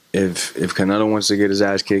 If Canelo wants to get his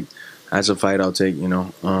ass kicked, that's a fight I'll take, you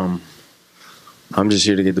know. I'm just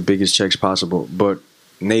here to get the biggest checks possible. But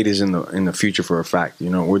Nate is in the future for a fact. You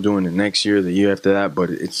know, we're doing it next year, the year after that, but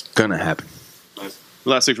it's gonna happen. Nice. The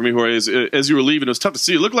last thing for me, Jorge, is as you were leaving, it was tough to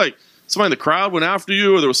see. It looked like somebody in the crowd went after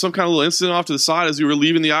you, or there was some kind of little incident off to the side as you were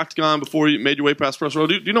leaving the octagon before you made your way past press row.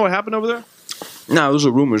 Do you know what happened over there? Nah, those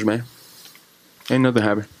are rumors, man. Ain't nothing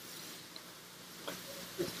happened.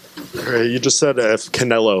 You just said if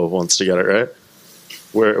Canelo wants to get it, right?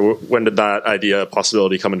 When did that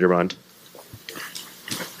possibility come into your mind?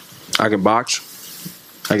 I can box.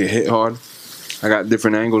 I can hit hard. I got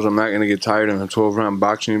different angles. I'm not going to get tired in a 12-round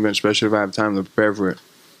boxing event, especially if I have time to prepare for it.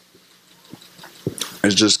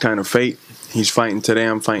 It's just kind of fate. He's fighting today.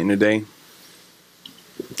 I'm fighting today.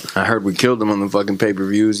 I heard we killed him on the fucking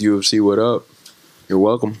pay-per-views. UFC, what up? You're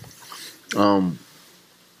welcome. I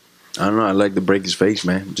don't know. I like to break his face,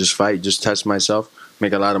 man. Just fight. Just test myself.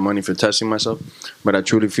 Make a lot of money for testing myself. But I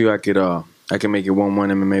truly feel I can make it 1-1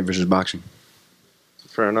 MMA versus boxing.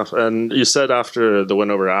 Fair enough. And you said after the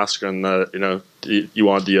win over Askren that, you know, you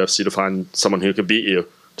wanted the UFC to find someone who could beat you.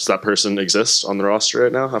 Does that person exist on the roster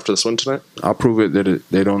right now after this win tonight? I'll prove it that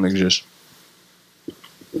they don't exist.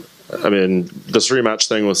 I mean, this rematch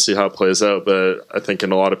thing, we'll see how it plays out, but I think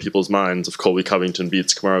in a lot of people's minds, if Colby Covington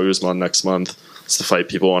beats Kamaru Usman next month, it's the fight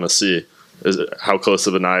people want to see. How close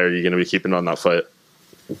of an eye are you going to be keeping on that fight?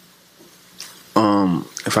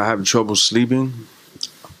 If I have trouble sleeping,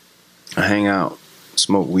 I hang out,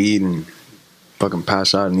 smoke weed, and fucking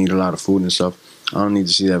pass out and eat a lot of food and stuff. I don't need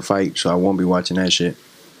to see that fight, so I won't be watching that shit.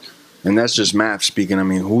 And that's just math speaking. I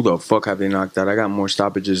mean, who the fuck have they knocked out? I got more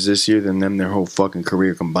stoppages this year than them their whole fucking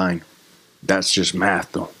career combined. That's just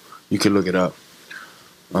math, though. You can look it up.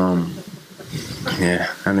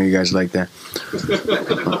 Yeah, I know you guys like that.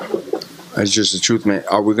 That's just the truth, man.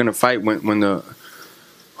 Are we gonna fight when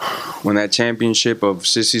that championship of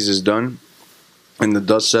sissies is done and the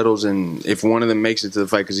dust settles? And if one of them makes it to the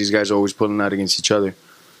fight, because these guys are always pulling out against each other,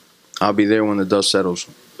 I'll be there when the dust settles.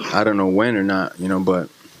 I don't know when or not, you know, but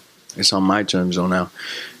it's on my terms though now.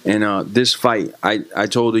 And this fight, I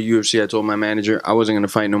told the UFC, I told my manager I wasn't going to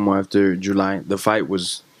fight no more after July. The fight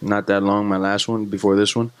was not that long, my last one, before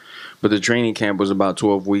this one. But the training camp was about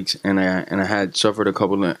 12 weeks, and I had suffered a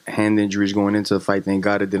couple of hand injuries going into the fight. Thank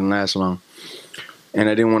God it didn't last long. And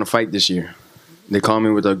I didn't want to fight this year. They called me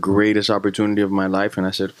with the greatest opportunity of my life, and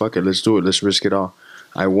I said, fuck it, let's do it. Let's risk it all.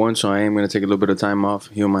 I won, so I am going to take a little bit of time off,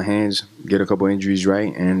 heal my hands, get a couple injuries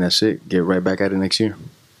right, and that's it. Get right back at it next year.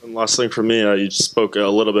 And Last thing from me, you spoke a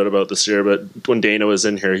little bit about this year, but when Dana was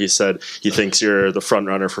in here, he said he thinks you're the front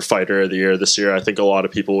runner for Fighter of the Year this year. I think a lot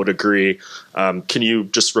of people would agree. Can you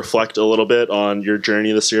just reflect a little bit on your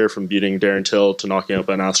journey this year from beating Darren Till to knocking out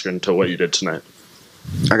Ben Askren to what you did tonight?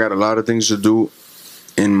 I got a lot of things to do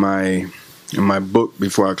in my book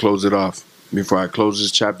before I close it off. Before I close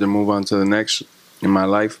this chapter and move on to the next in my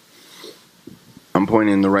life, I'm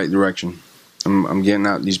pointing in the right direction. I'm getting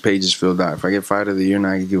out these pages filled out. If I get Fight of the Year,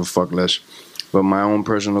 now I can give a fuck less. But my own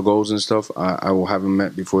personal goals and stuff, I will have them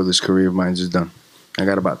met before this career of mine is done. I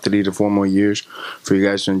got about 3 to 4 more years for you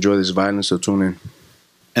guys to enjoy this violence, so tune in.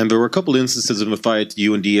 And there were a couple instances in the fight.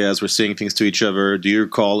 You and Diaz were saying things to each other. Do you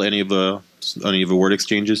recall any of the word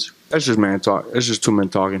exchanges? That's just man talk. That's just two men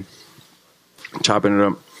talking, chopping it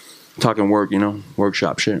up, talking work,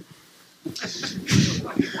 workshop shit.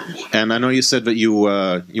 And I know you said that you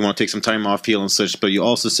want to take some time off, heel and such, but you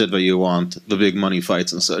also said that you want the big money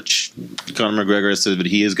fights and such. Conor McGregor has said that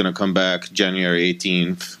he is going to come back January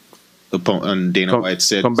 18th. And Dana White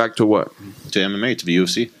said... Come back to what? To MMA, to the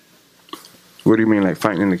UFC. What do you mean, like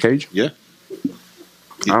fighting in the cage? Yeah.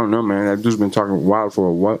 I don't know, man. That dude's been talking wild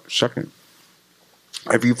for a second.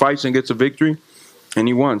 If he fights and gets a victory, and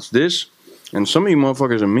he wants this, and some of you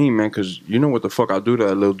motherfuckers are mean, man, because you know what the fuck I'll do to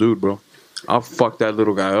that little dude, bro. I'll fuck that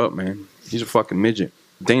little guy up, man. He's a fucking midget.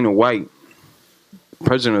 Dana White,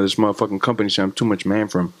 president of this motherfucking company, said I'm too much man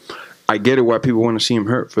for him. I get it why people want to see him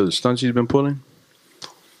hurt for the stunts he's been pulling.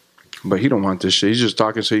 But he don't want this shit. He's just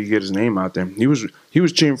talking so he can get his name out there. He was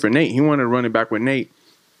cheering for Nate. He wanted to run it back with Nate.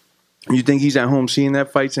 You think he's at home seeing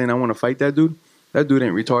that fight saying, I want to fight that dude? That dude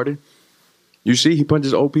ain't retarded. You see, he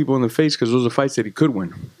punches old people in the face because those are fights that he could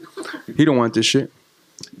win. He don't want this shit.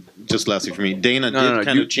 Just lastly for me, Dana did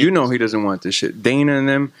kind of change. You know he doesn't want this shit. Dana and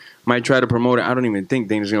them might try to promote it. I don't even think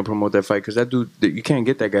Dana's going to promote that fight because that dude, you can't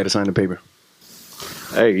get that guy to sign the paper.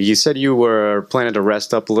 Hey, you said you were planning to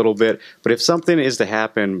rest up a little bit, but if something is to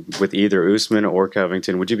happen with either Usman or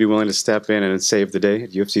Covington, would you be willing to step in and save the day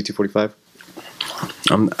at UFC 245?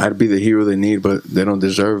 I'd be the hero they need, but they don't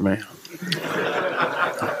deserve, man.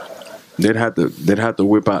 They'd have to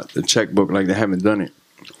whip out the checkbook like they haven't done it.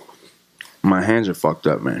 My hands are fucked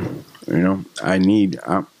up, man. I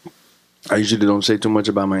usually don't say too much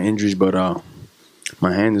about my injuries, but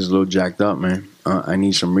my hand is a little jacked up, man. I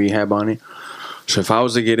need some rehab on it. So if I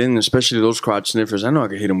was to get in, especially those crotch sniffers, I know I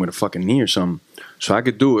could hit them with a fucking knee or something. So I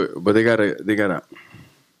could do it, but they gotta,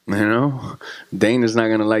 Dana's not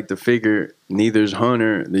gonna like the figure. Neither's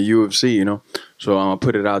Hunter, the UFC, So I'll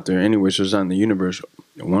put it out there anyway. So it's out in the universe.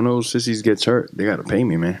 One of those sissies gets hurt, they gotta pay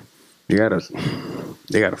me, man. They gotta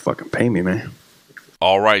fucking pay me, man.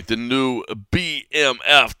 All right, the new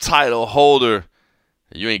BMF title holder.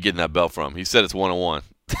 You ain't getting that belt from him. He said it's 1-on-1.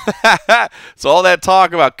 So all that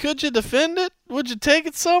talk about could you defend it? Would you take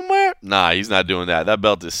it somewhere? Nah, he's not doing that. That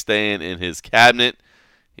belt is staying in his cabinet.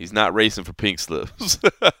 He's not racing for pink slips.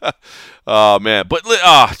 Oh, man. But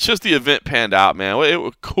just the event panned out, man. It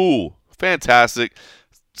was cool. Fantastic.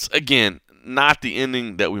 Again, not the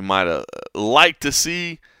ending that we might have liked to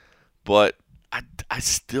see, but I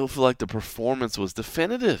still feel like the performance was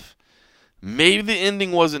definitive. Maybe the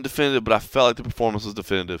ending wasn't definitive, but I felt like the performance was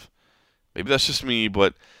definitive. Maybe that's just me,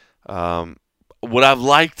 but would I've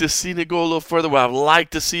liked to see it go a little further? Would I've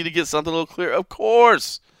liked to see to get something a little clearer? Of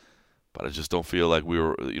course. But I just don't feel like we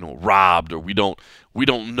were, robbed or we don't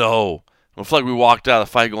know. I don't feel like we walked out of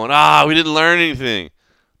the fight going, we didn't learn anything.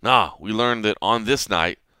 Nah, we learned that on this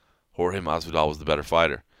night, Jorge Masvidal was the better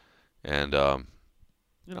fighter. And,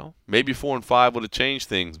 maybe 4-5 would have changed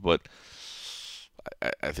things, but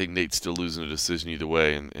I think Nate's still losing a decision either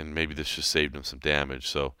way, and maybe this just saved him some damage.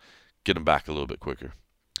 So get him back a little bit quicker.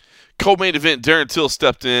 Co-main event, Darren Till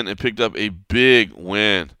stepped in and picked up a big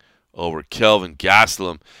win over Kelvin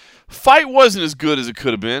Gastelum. Fight wasn't as good as it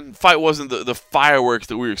could have been. Fight wasn't the fireworks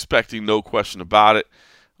that we were expecting, no question about it.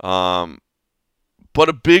 But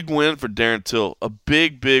a big win for Darren Till. A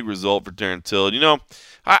big result for Darren Till.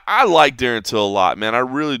 I like Darren Till a lot, man. I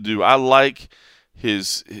really do. I like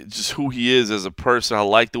just who he is as a person. I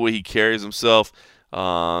like the way he carries himself,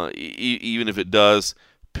 even if it does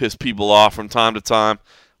piss people off from time to time.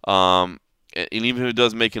 And even if it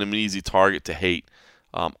does make him an easy target to hate.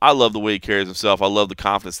 I love the way he carries himself. I love the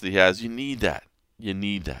confidence that he has. You need that.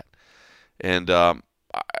 And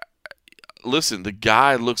listen, the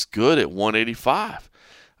guy looks good at 185.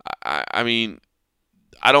 I mean,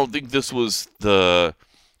 I don't think this was the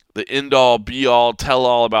end-all, be-all,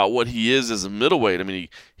 tell-all about what he is as a middleweight. I mean,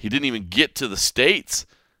 he didn't even get to the States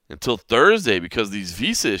until Thursday because of these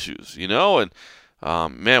visa issues, And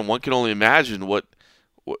man, one can only imagine what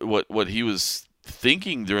he was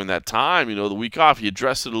thinking during that time. The week off, he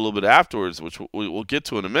addressed it a little bit afterwards, which we'll get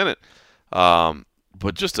to in a minute.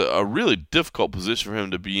 But just a really difficult position for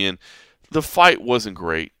him to be in. The fight wasn't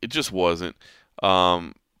great. It just wasn't.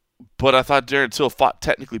 But I thought Darren Till fought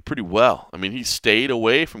technically pretty well. I mean, he stayed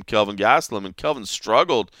away from Kelvin Gastelum, and Kelvin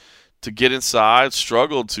struggled to get inside,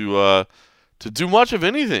 struggled to do much of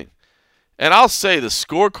anything. And I'll say the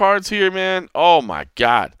scorecards here, man, oh my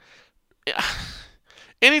God.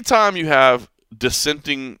 Anytime you have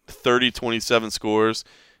dissenting 30-27 scores,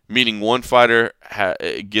 meaning one fighter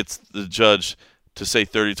gets the judge to say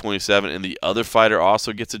 30-27 and the other fighter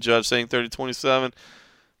also gets a judge saying 30-27,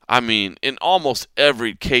 I mean, in almost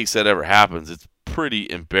every case that ever happens, it's pretty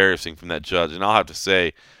embarrassing from that judge. And I'll have to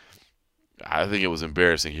say, I think it was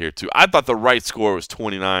embarrassing here too. I thought the right score was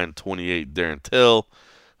 29-28 Darren Till.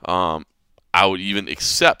 I would even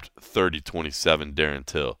accept 30-27 Darren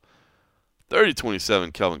Till.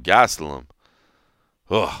 30-27 Kelvin Gastelum.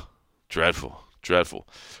 Ugh, dreadful.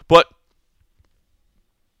 But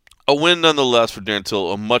a win nonetheless for Darren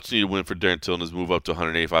Till, a much-needed win for Darren Till in his move up to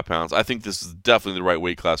 185 pounds. I think this is definitely the right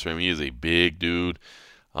weight class for him. He is a big dude.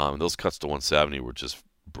 Those cuts to 170 were just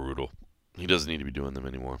brutal. He doesn't need to be doing them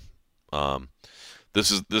anymore.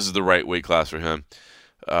 This is the right weight class for him.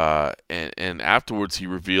 And afterwards, he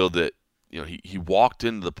revealed that he walked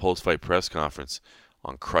into the post-fight press conference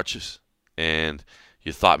on crutches, and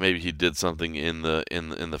you thought maybe he did something in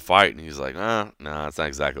the fight, and he's like, no, that's not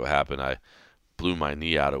exactly what happened. I blew my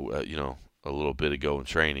knee out a little bit ago in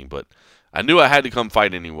training, but I knew I had to come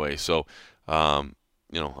fight anyway. So, I'm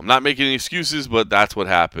not making any excuses, but that's what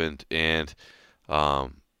happened. And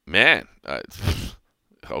man,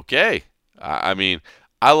 okay. I mean,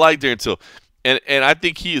 I like Darren Till. And I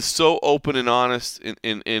think he is so open and honest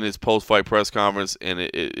in his post-fight press conference, and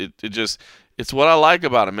it's what I like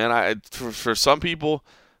about him, man. For some people,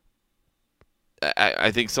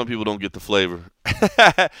 I think some people don't get the flavor.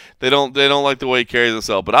 They don't like the way he carries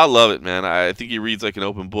himself, but I love it, man. I think he reads like an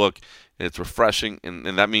open book, and it's refreshing, and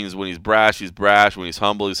that means when he's brash, he's brash. When he's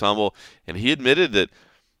humble. And he admitted that,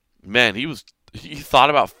 man, he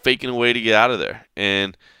thought about faking a way to get out of there,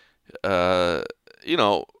 and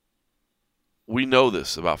we know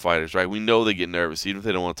this about fighters, right? We know they get nervous, even if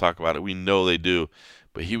they don't want to talk about it. We know they do.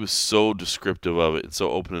 But he was so descriptive of it and so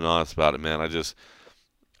open and honest about it, man.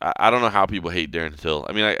 I don't know how people hate Darren Till.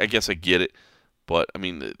 I mean, I guess I get it. But, I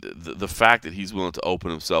mean, the fact that he's willing to open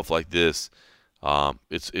himself like this,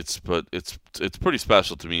 it's pretty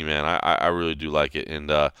special to me, man. I really do like it. And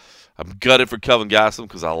I'm gutted for Kelvin Gastelum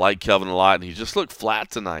because I like Kelvin a lot, and he just looked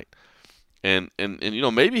flat tonight. And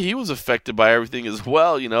maybe he was affected by everything as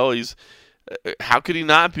well. How could he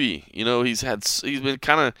not be? He's been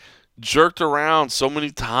kind of jerked around so many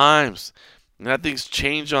times, and had things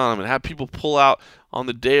change on him, and had people pull out on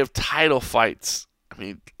the day of title fights. I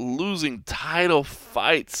mean, losing title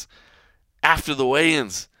fights after the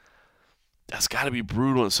weigh-ins, that's got to be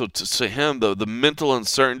brutal. And so to him, the mental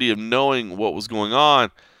uncertainty of knowing what was going on,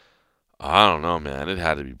 I don't know, man. It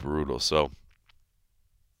had to be brutal. So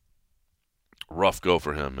rough go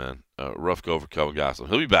for him, man. Rough go for Kelvin Gastelum.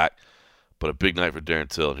 He'll be back. But a big night for Darren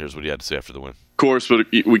Till, and here's what he had to say after the win. Of course, but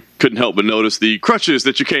we couldn't help but notice the crutches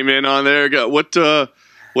that you came in on there. What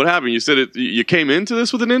happened? You said you came into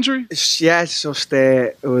this with an injury? Yeah, it's just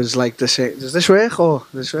it was like the same. Does this work?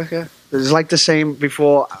 Yeah. It was like the same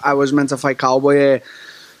before I was meant to fight Cowboy.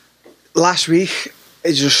 Last week,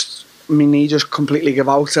 my knee just completely gave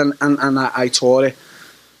out, and I tore it.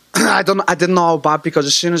 I didn't know how bad, because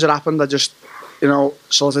as soon as it happened, I just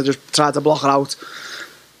sort of just tried to block it out.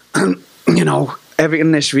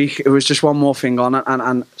 Everything this week, it was just one more thing on it,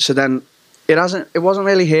 and so then it wasn't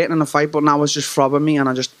really hurting in the fight, but now it's just throbbing me, and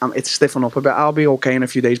it's stiffening up a bit. I'll be okay in a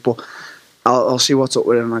few days, but I'll see what's up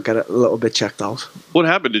with it, and I'll get it a little bit checked out. What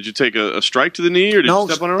happened? Did you take a strike to the knee, or did you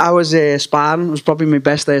step on it? I was sparring. It was probably my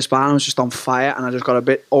best day of sparring. I was just on fire, and I just got a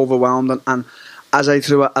bit overwhelmed, and as I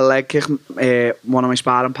threw a leg kick, one of my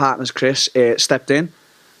sparring partners, Chris, stepped in,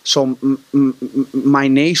 so my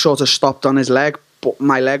knee sort of stopped on his leg, but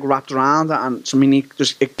my leg wrapped around it, and so my knee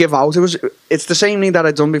it gave out. It's the same knee that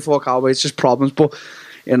I'd done before Cowboy. It's just problems, but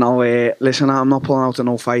listen, I'm not pulling out a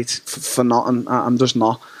no fight for nothing. I'm just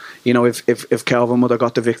not. If Kelvin would have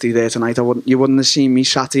got the victory there tonight, you wouldn't have seen me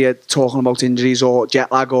sat here talking about injuries or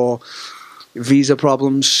jet lag or visa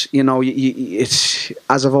problems. It's,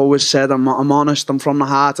 as I've always said, I'm honest. I'm from the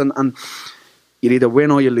heart, and you either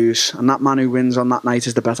win or you lose, and that man who wins on that night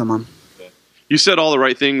is the better man. You said all the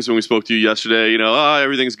right things when we spoke to you yesterday.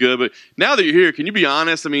 Everything's good. But now that you're here, can you be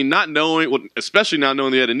honest? I mean, not knowing, especially not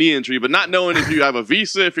knowing they had a knee injury, but not knowing if you have a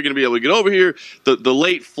visa, if you're going to be able to get over here, the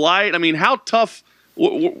late flight. I mean, how tough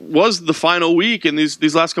was the final week in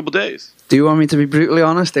these last couple days? Do you want me to be brutally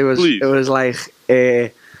honest? It was. Please. It was like.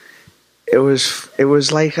 It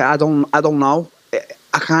was like I don't know.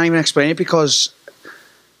 I can't even explain it because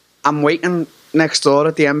I'm waiting next door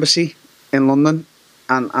at the embassy in London,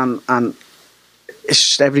 and it's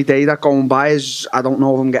just every day that going by is I don't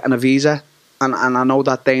know if I'm getting a visa, and I know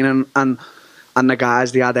that Dana and the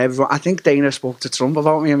guys, they had everyone. I think Dana spoke to Trump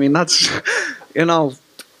about me. I mean, that's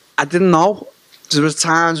I didn't know. There was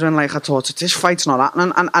times when like I thought this fight's not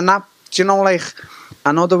happening, and that like.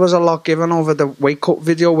 I know there was a lot given over the weight cut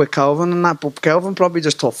video with Kelvin and that, but Kelvin probably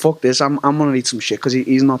just thought, fuck this, I'm going to eat some shit because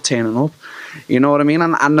he's not turning up. You know what I mean?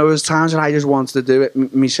 And there was times where I just wanted to do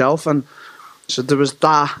it myself. And so there was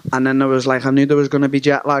that. And then there was like, I knew there was going to be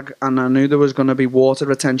jet lag and I knew there was going to be water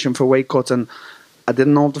retention for weight cut. And I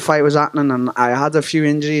didn't know if the fight was happening. And I had a few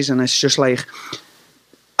injuries and it's just like,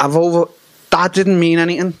 that didn't mean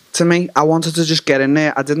anything to me. I wanted to just get in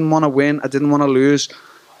there. I didn't want to win. I didn't want to lose.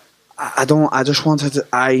 I just wanted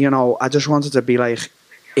to be like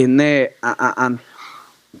in there, and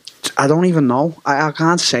I don't even know. I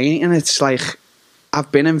can't say anything. It's like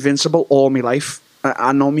I've been invincible all my life.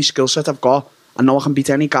 I know my skill set I've got. I know I can beat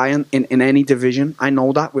any guy in any division. I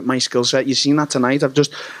know that with my skill set. You've seen that tonight. I've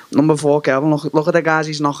just number 4, Kelvin. Look at the guys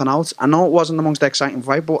he's knocking out. I know it wasn't the most exciting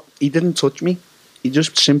fight, but he didn't touch me. He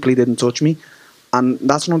just simply didn't touch me, and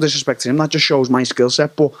that's no disrespect to him. That just shows my skill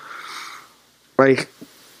set. But like.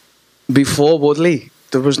 Before Woodley,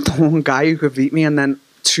 there was no one guy who could beat me, and then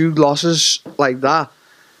 2 losses like that,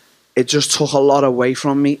 it just took a lot away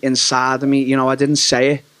from me, inside of me. I didn't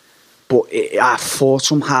say it, but I fought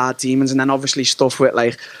some hard demons, and then obviously stuff with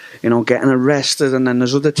like, getting arrested, and then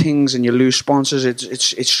there's other things, and you lose sponsors.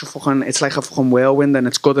 It's like a fucking whirlwind, and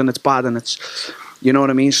it's good and it's bad, and it's. You know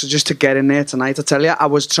what I mean? So just to get in there tonight, I tell you, I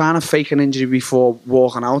was trying to fake an injury before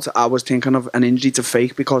walking out. I was thinking of an injury to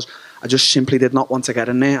fake because I just simply did not want to get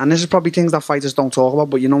in there. And this is probably things that fighters don't talk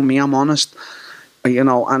about, but me, I'm honest.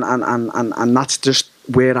 And that's just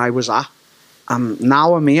where I was at.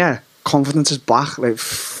 Now I'm here. Confidence is back. Like,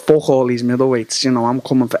 fuck all these middleweights. I'm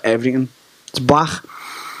coming for everything. It's back.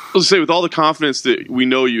 I was going to say, with all the confidence that we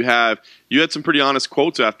know you have, you had some pretty honest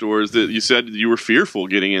quotes afterwards that you said you were fearful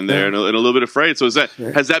getting in there and a little bit afraid. So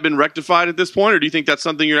has that been rectified at this point, or do you think that's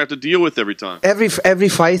something you're going to have to deal with every time? Every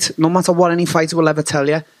fight, no matter what any fighter will ever tell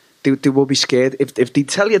you, they will be scared. If they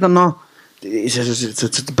tell you they're not,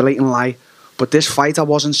 it's a blatant lie. But this fight, I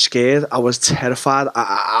wasn't scared. I was terrified.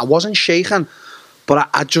 I wasn't shaking, but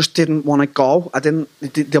I just didn't want to go. I didn't.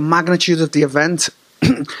 The magnitude of the event.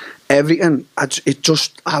 Everything.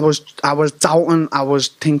 I was doubting. I was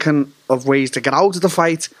thinking of ways to get out of the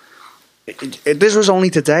fight. This was only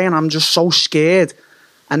today, and I'm just so scared.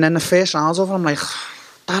 And then the first round's over, I'm like,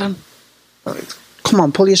 Darren, come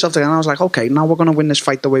on, pull yourself together. And I was like, okay, now we're gonna win this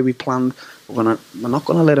fight the way we planned. We're not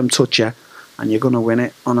gonna let him touch you, and you're gonna win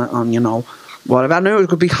it on whatever. I knew it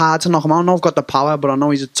could be hard to knock him out. I know I've got the power, but I know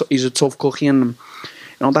he's a tough cookie, and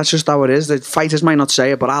that's just how it is. The fighters might not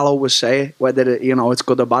say it, but I'll always say it, whether it's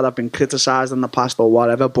good or bad. I've been criticised in the past or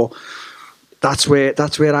whatever, but that's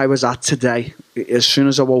where I was at today. As soon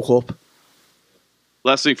as I woke up.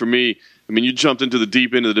 Last thing for me, I mean, you jumped into the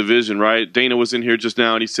deep end of the division, right? Dana was in here just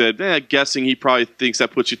now, and he said, guessing he probably thinks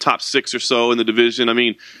that puts you top 6 or so in the division. I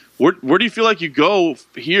mean, where do you feel like you go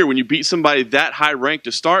here when you beat somebody that high ranked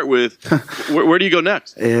to start with? where do you go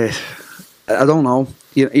next? I don't know.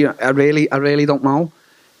 I really don't know.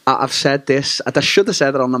 I've said this. I should have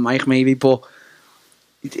said it on the mic maybe, but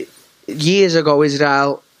years ago,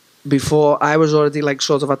 Israel, before I was already like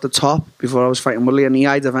sort of at the top, before I was fighting Woodley, and he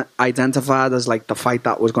identified as like the fight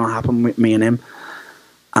that was going to happen with me and him.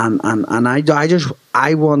 And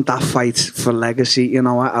I want that fight for legacy.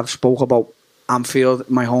 I've spoke about Anfield,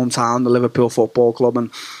 my hometown, the Liverpool Football Club,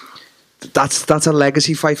 and that's a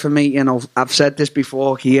legacy fight for me. I've said this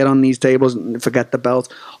before here on these tables. Forget the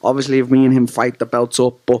belt. Obviously, if me and him fight, the belt's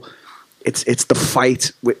up. But it's the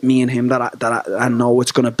fight with me and him that I know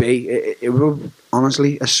it's gonna be. It will,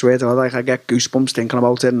 honestly, I swear to God, I get goosebumps thinking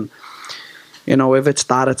about it. And if it's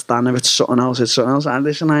that, it's done. If it's something else, it's something else. And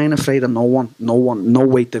listen, I ain't afraid of no one. No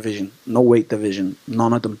weight division,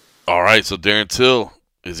 none of them. All right, so Darren Till.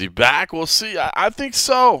 Is he back? We'll see. I think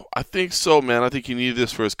so. Man. I think he needed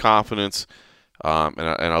this for his confidence, and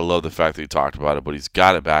I love the fact that he talked about it. But he's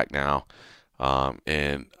got it back now,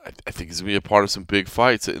 and I think he's gonna be a part of some big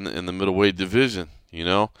fights in the middleweight division.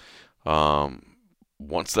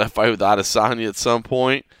 Once that fight with Adesanya at some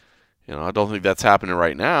point, I don't think that's happening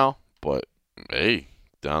right now. But hey,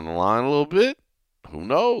 down the line a little bit, who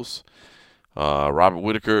knows? Robert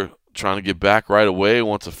Whittaker trying to get back right away,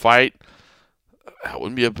 wants to fight. that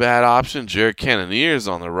wouldn't be a bad option. Jared Cannonier's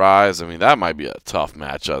on the rise. I mean, that might be a tough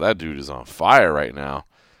matchup. That dude is on fire right now.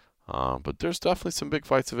 But there's definitely some big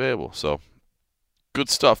fights available. So good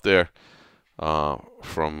stuff there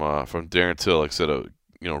from Darren Till. Like I said,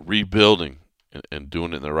 rebuilding and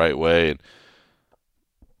doing it in the right way, and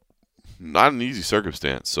not an easy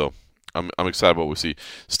circumstance. So I'm excited about what we see.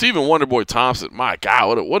 Stephen Wonderboy Thompson, my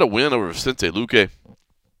God, what a win over Vicente Luque.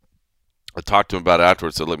 I talked to him about it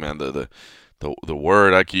afterwards. Said, look, man, the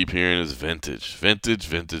word I keep hearing is vintage.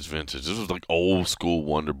 This was like old school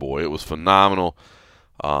Wonderboy. It was phenomenal,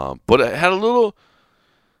 but it had a little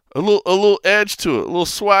edge to it, a little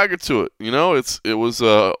swagger to it. It was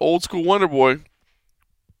old school Wonderboy,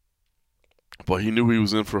 but he knew he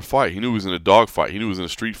was in for a fight. He knew he was in a dog fight. He knew he was in a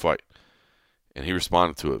street fight, and he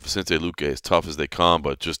responded to it. Vicente Luque, as tough as they come,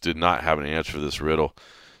 but just did not have an answer for this riddle.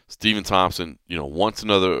 Stephen Thompson, wants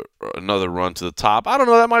another run to the top. I don't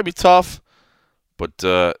know, that might be tough, but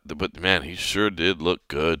man, he sure did look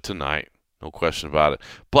good tonight. No question about it.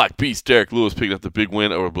 Black Beast Derek Lewis picking up the big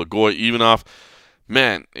win over Blagoy Ivanov.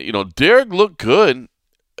 Man, Derek looked good.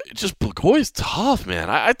 Just Blagoy's tough, man.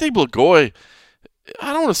 I think Blagoy,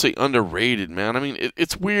 I don't want to say underrated, man. I mean,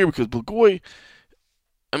 it's weird because Blagoy,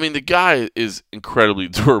 I mean, the guy is incredibly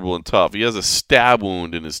durable and tough. He has a stab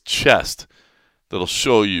wound in his chest that'll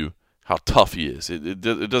show you how tough he is. It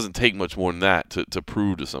doesn't take much more than that to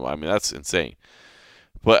prove to somebody. I mean, that's insane.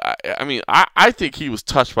 But, I think he was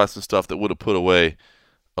touched by some stuff that would have put away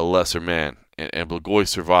a lesser man. And Blagoy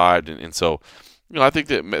survived. And so, I think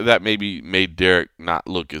that maybe made Derek not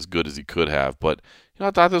look as good as he could have. But,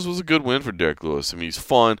 I thought this was a good win for Derek Lewis. I mean, he's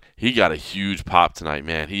fun. He got a huge pop tonight,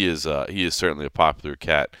 man. He is certainly a popular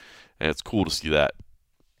cat. And it's cool to see that.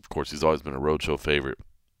 Of course, he's always been a roadshow favorite.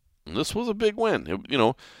 And this was a big win.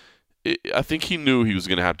 I think he knew he was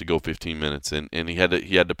going to have to go 15 minutes, and he had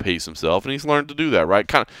to pace himself, and he's learned to do that, right?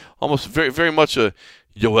 Kind of almost very, very much a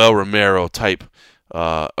Yoel Romero type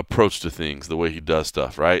approach to things, the way he does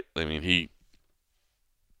stuff, right? I mean, he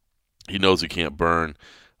knows he can't burn,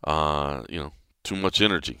 too much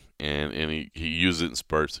energy, and he uses it in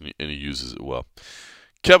spurts, and he uses it well.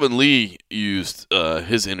 Kevin Lee used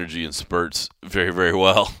his energy in spurts very, very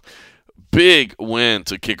well. Big win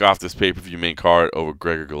to kick off this pay-per-view main card over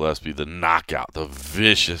Gregor Gillespie. The knockout, the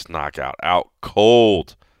vicious knockout, out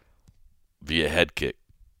cold via head kick.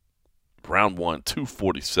 Round 1,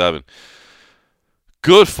 247.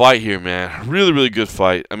 Good fight here, man. Really, really good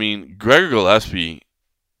fight. I mean, Gregor Gillespie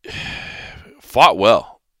fought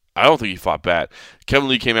well. I don't think he fought bad. Kevin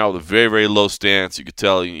Lee came out with a very, very low stance. You could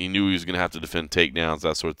tell he knew he was going to have to defend takedowns,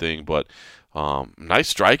 that sort of thing. But nice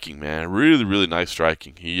striking, man. Really, really nice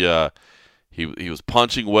striking. He was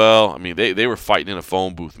punching well. I mean, they were fighting in a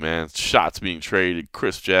phone booth, man. Shots being traded,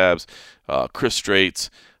 crisp jabs, crisp straights.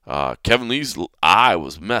 Kevin Lee's eye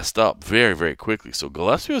was messed up very, very quickly. So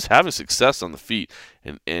Gillespie was having success on the feet.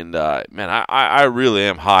 And man, I really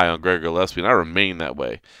am high on Gregor Gillespie, and I remain that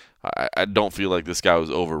way. I don't feel like this guy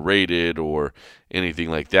was overrated or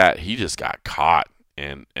anything like that. He just got caught.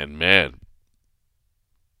 And man,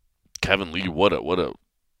 Kevin Lee, what a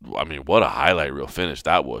highlight reel finish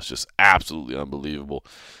that was. Just absolutely unbelievable.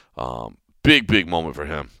 Big moment for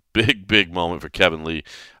him. Big moment for Kevin Lee.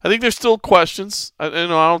 I think there's still questions. I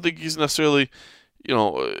don't think he's necessarily,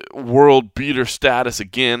 world beater status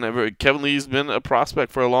again. Kevin Lee's been a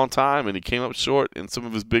prospect for a long time, and he came up short in some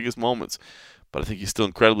of his biggest moments. But I think he's still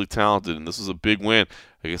incredibly talented, and this was a big win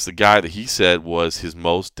against the guy that he said was his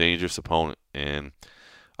most dangerous opponent. And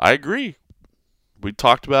I agree. We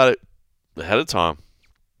talked about it ahead of time.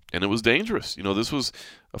 And it was dangerous. This was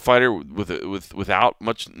a fighter without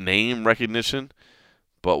much name recognition,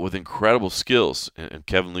 but with incredible skills. And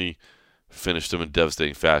Kevin Lee finished him in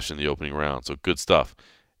devastating fashion in the opening round. So good stuff.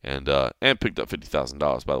 And picked up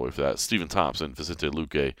 $50,000, by the way, for that. Stephen Thompson, Vicente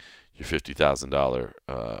Luque, your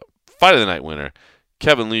 $50,000 Fight of the Night winner.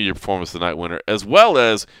 Kevin Lee, your Performance of the Night winner. As well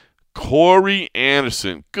as Corey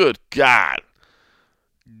Anderson. Good God.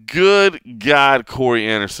 Corey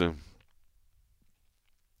Anderson.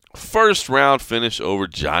 First round finish over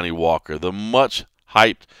Johnny Walker, the much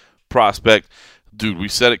hyped prospect. Dude, we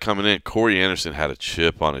said it coming in. Corey Anderson had a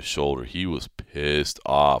chip on his shoulder. He was pissed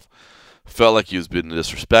off. Felt like he was being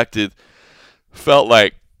disrespected. Felt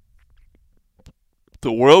like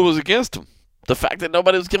the world was against him. The fact that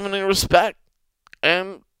nobody was giving him respect.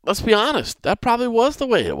 And let's be honest, that probably was the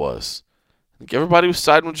way it was. I think everybody was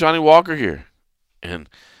siding with Johnny Walker here. And,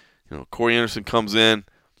 Corey Anderson comes in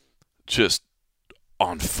just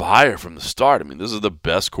on fire from the start. I mean, this is the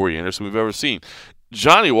best Corey Anderson we've ever seen.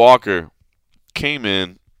 Johnny Walker came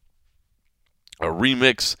in a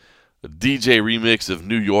DJ remix of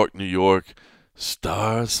New York, New York.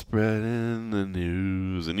 Start spreading the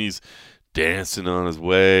news. And he's dancing on his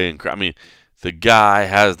way. And I mean, the guy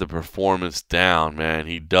has the performance down, man.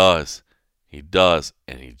 He does. He does.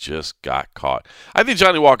 And he just got caught. I think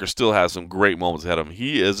Johnny Walker still has some great moments ahead of him.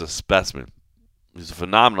 He is a specimen. He's a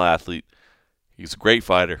phenomenal athlete. He's a great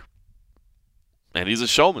fighter. And he's a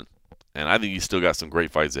showman. And I think he's still got some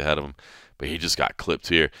great fights ahead of him. But he just got clipped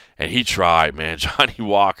here. And he tried, man. Johnny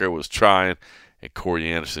Walker was trying. And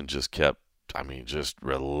Corey Anderson just kept, just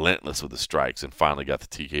relentless with the strikes. And finally got the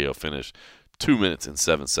TKO finish. 2 minutes and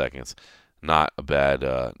 7 seconds. Not a bad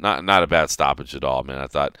not a bad stoppage at all, man. I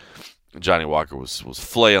thought Johnny Walker was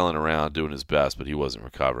flailing around doing his best, but he wasn't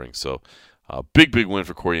recovering. So big win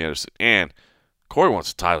for Corey Anderson. And Corey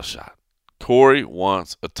wants a title shot. Corey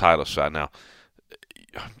wants a title shot. Now,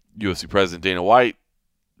 UFC President Dana White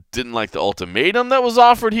didn't like the ultimatum that was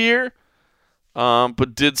offered here,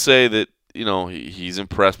 but did say that, he's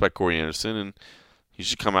impressed by Corey Anderson and he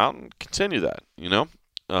should come out and continue that,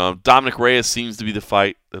 Dominic Reyes seems to be the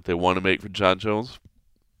fight that they want to make for John Jones.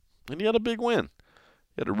 And he had a big win.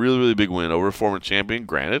 He had a really, really big win over a former champion,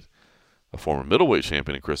 granted, a former middleweight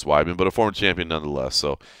champion in Chris Weidman, but a former champion nonetheless.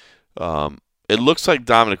 So it looks like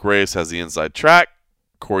Dominic Reyes has the inside track.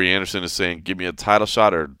 Corey Anderson is saying, give me a title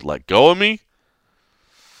shot or let go of me.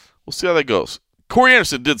 We'll see how that goes. Corey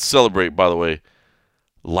Anderson did celebrate, by the way,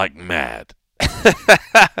 like mad.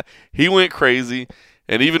 He went crazy.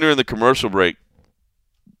 And even during the commercial break,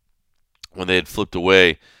 when they had flipped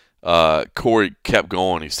away, Corey kept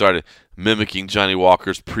going. He started mimicking Johnny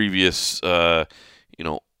Walker's previous,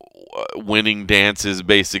 winning dances,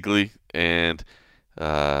 basically. And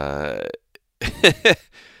the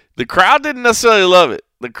crowd didn't necessarily love it.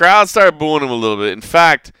 The crowd started booing him a little bit. In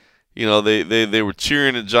fact, they were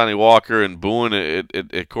cheering at Johnny Walker and booing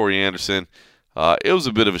at Corey Anderson. It was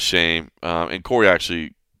a bit of a shame. And Corey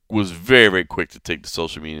actually was very, very quick to take to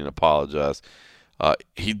social media and apologize.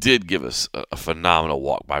 He did give us a phenomenal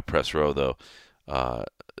walk by press row, though,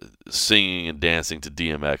 singing and dancing to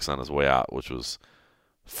DMX on his way out, which was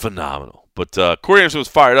phenomenal. But Corey Anderson was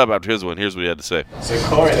fired up after his win. Here's what he had to say. So,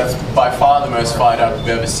 Corey, that's by far the most fired up we've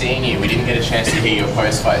ever seen you. We didn't get a chance to hear your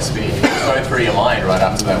post-fight speech. What was going through your mind right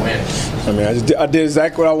after that win? I did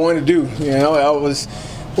exactly what I wanted to do. I was,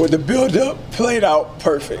 with the build-up, played out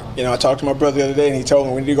perfect. I talked to my brother the other day, and he told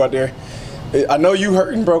me we need to go out there. I know you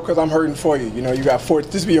hurting, bro, because I'm hurting for you. You got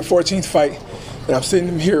this will be your 14th fight. And I'm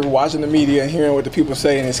sitting here watching the media and hearing what the people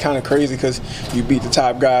say, and it's kind of crazy because you beat the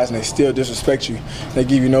top guys and they still disrespect you. They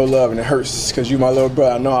give you no love, and it hurts because you my little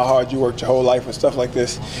brother. I know how hard you worked your whole life and stuff like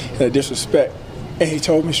this, and the disrespect. And he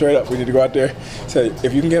told me straight up, we need to go out there, say,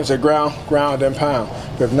 if you can get him to the ground, then pound.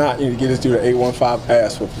 But if not, you need to get this dude an 815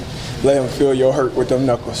 ass whooping. Let him feel your hurt with them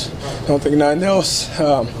knuckles. Don't think nothing else.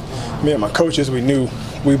 Me and my coaches, we knew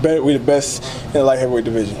we the best in the light heavyweight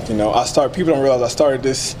division. People don't realize I started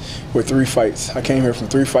this with 3 fights. I came here from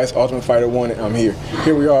 3 fights, Ultimate Fighter won it, I'm here.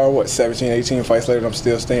 Here we are, 17, 18 fights later, and I'm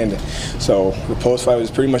still standing. So the post-fight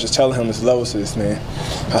was pretty much just telling him there's levels to this, man.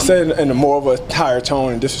 I said it in a more of a higher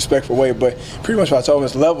tone and disrespectful way, but pretty much what I told him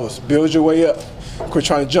is levels. Build your way up. Quit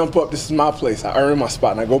trying to jump up. This is my place. I earned my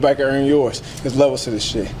spot, and I go back and earn yours. There's levels to this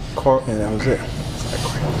shit. And that was it.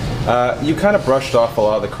 You kind of brushed off a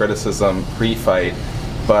lot of the criticism pre-fight,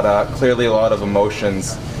 but clearly a lot of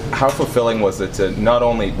emotions. How fulfilling was it to not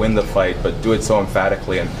only win the fight, but do it so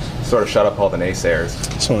emphatically and sort of shut up all the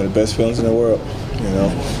naysayers? It's one of the best feelings in the world.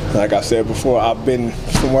 Like I said before, I've been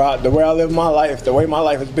from the way I live my life, the way my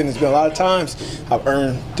life has been. It's been a lot of times I've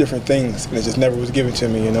earned different things, and it just never was given to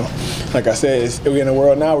me. Like I said, we're in a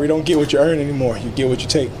world now where you don't get what you earn anymore. You get what you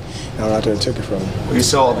take. And I'm out there and took it from him. You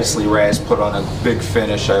saw obviously Reyes put on a big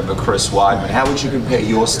finish over Chris Weidman. How would you compare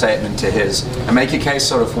your statement to his and make a case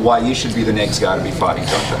sort of for why you should be the next guy to be fighting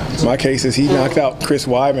John Jones? My case is he knocked out Chris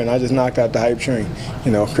Weidman. I just knocked out the hype train.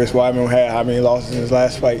 Chris Weidman had how many losses in his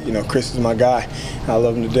last fight. Chris is my guy. I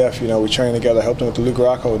love him to death. We trained together, helped him with the Luke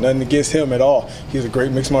Rockhold. Nothing against him at all. He's a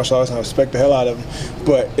great mixed martial artist, and I respect the hell out of him.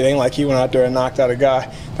 But it ain't like he went out there and knocked out a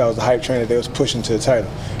guy that was the hype train that they was pushing to the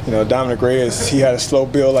title. Dominic Reyes, he had a slow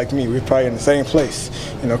build like me. We were probably in the same place.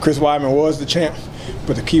 Chris Weidman was the champ,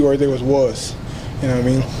 but the key word there was.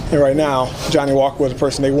 And right now, Johnny Walker was the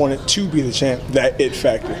person they wanted to be the champ, that it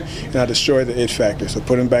factor. And I destroyed the it factor. So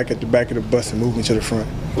put him back at the back of the bus and move me to the front.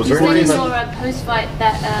 You said in your post-fight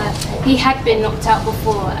that he had been knocked out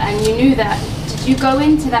before, and you knew that. Did you go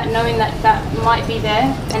into that knowing that that might be there,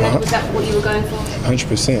 and then was that what you were going for?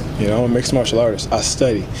 100%. You know, I'm a mixed martial artist. I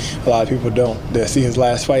study. A lot of people don't. They see his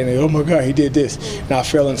last fight and they, oh my God, he did this. And I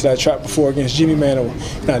fell into that trap before against Jimmy Manuel,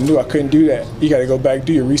 and I knew I couldn't do that. You got to go back,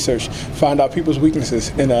 do your research, find out people's weaknesses,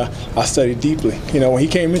 and I studied deeply. You know, when he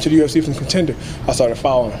came into the UFC from Contender, I started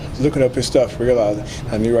following him, looking up his stuff, realizing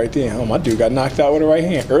I knew right then, oh, my dude got knocked out with a right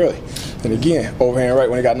hand early. And again, overhand right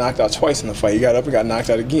when he got knocked out twice in the fight. He got up and got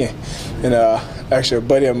knocked out again. And actually a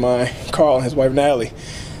buddy of mine, Carl, and his wife Natalie,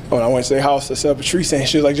 when I went to their house to set up a tree stand,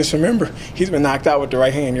 she was like, just remember, he's been knocked out with the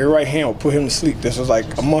right hand. Your right hand will put him to sleep. This was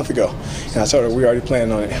like a month ago. And I told her, we already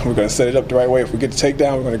planned on it. We're going to set it up the right way. If we get the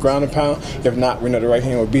takedown, we're going to ground and pound. If not, we know the right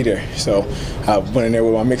hand will be there. So I went in there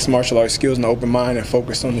with my mixed martial arts skills and an open mind and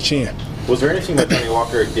focused on the chin. Was there anything that Johnny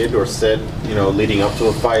Walker did or said, you know, leading up to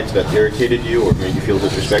the fight that irritated you or made you feel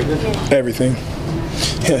disrespected? Everything.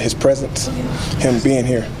 His presence, him being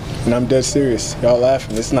here. And I'm dead serious. Y'all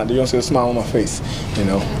laughing. It's not, you don't see a smile on my face. You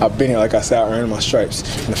know, I've been here, like I said, I earned my stripes.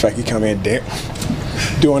 And the fact he come in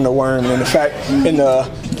doing the worm, and the fact in the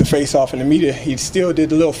face-off in the media, he still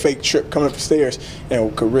did the little fake trip coming up the stairs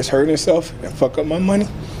and could risk hurting himself and fuck up my money.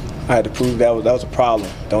 I had to prove that was a problem.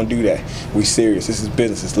 Don't do that. We serious. This is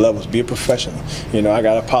business. It's levels. Be a professional. You know, I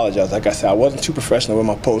got to apologize. Like I said, I wasn't too professional with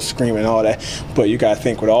my post screaming and all that, but you got to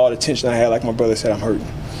think with all the tension I had, like my brother said, I'm hurting.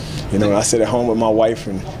 You know, I sit at home with my wife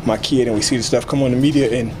and my kid, and we see the stuff come on the media,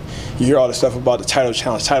 and you hear all the stuff about the title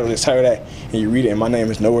challenge, title this, title that, and you read it, and my name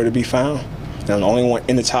is nowhere to be found. And I'm the only one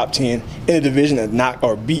in the top 10 in the division that knocked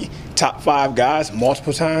or beat top 5 guys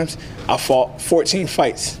multiple times. I fought 14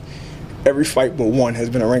 fights. Every fight but one has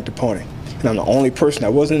been a ranked opponent. And I'm the only person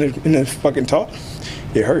that wasn't in the fucking talk.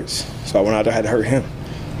 It hurts. So I went out there, had to hurt him.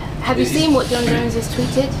 Have you seen what John Jones has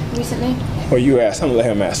tweeted recently? Well, you asked. I'm going to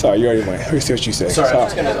let him ask. Sorry, you already went. Let me see what you said. Sorry, I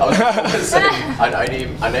was going to say,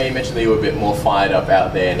 I know you mentioned that you were a bit more fired up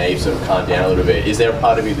out there and now you've sort of calmed down a little bit. Is there a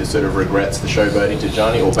part of you that sort of regrets the showboating to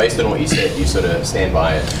Johnny, or based on what you said, you sort of stand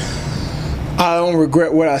by it? I don't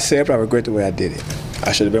regret what I said, but I regret the way I did it.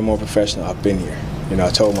 I should have been more professional. I've been here. You know, I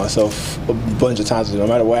told myself a bunch of times, no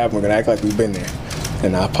matter what happened, we're going to act like we've been there.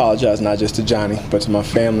 And I apologize not just to Johnny, but to my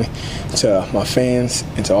family, to my fans,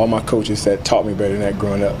 and to all my coaches that taught me better than that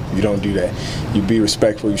growing up. You don't do that. You be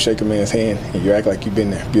respectful, you shake a man's hand, and you act like you've been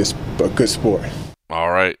there. Be a good sport. All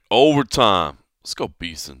right, overtime. Let's go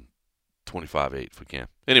Beeson 25-8 if we can.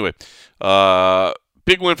 Anyway,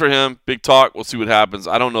 big win for him, big talk. We'll see what happens.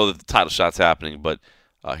 I don't know that the title shot's happening, but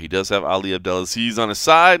he does have Ali Abdelaziz on his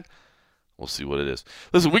side. We'll see what it is.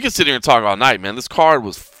 Listen, we can sit here and talk all night, man. This card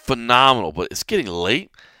was phenomenal, but it's getting late,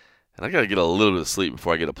 and I got to get a little bit of sleep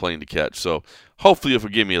before I get a plane to catch. So hopefully you'll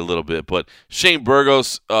forgive me a little bit. But Shane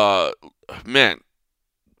Burgos, man,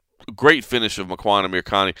 great finish of Makwan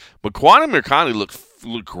Amirkhani. Makwan Amirkhani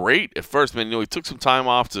looked great at first, man. You know, he took some time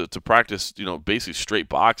off to practice, you know, basically straight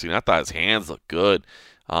boxing. I thought his hands looked good.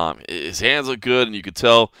 His hands look good, and you could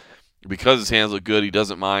tell because his hands look good, he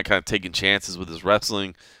doesn't mind kind of taking chances with his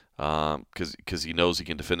wrestling. Because he knows he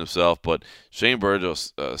can defend himself. But Shane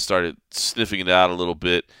Burgos started sniffing it out a little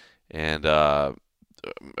bit, and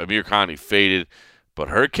Amirkhani faded. But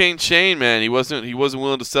Hurricane Shane, man, he wasn't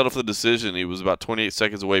willing to settle for the decision. He was about 28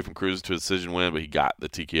 seconds away from cruising to a decision win, but he got the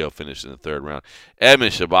TKO finish in the third round.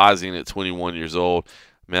 Edmund Shabazian at 21 years old.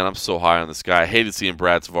 Man, I'm so high on this guy. I hated seeing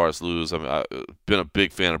Brad Tavares lose. I've been a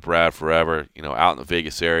big fan of Brad forever, you know, out in the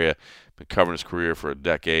Vegas area. Been covering his career for a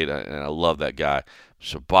decade, and I love that guy.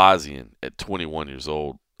 Shabazian at 21 years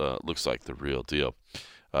old looks like the real deal.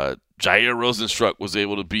 Jair Rosenstruck was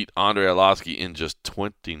able to beat Andre Arlovski in just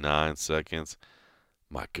 29 seconds.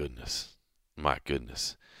 My goodness.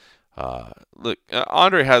 Look,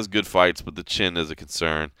 Andre has good fights, but the chin is a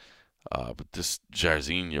concern. But this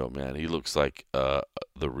Jairzinho, man, he looks like the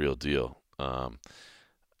real deal.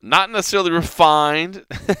 Not necessarily refined,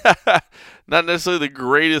 not necessarily the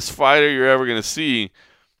greatest fighter you're ever going to see,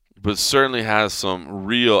 but certainly has some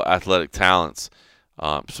real athletic talents,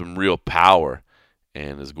 some real power,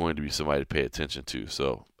 and is going to be somebody to pay attention to.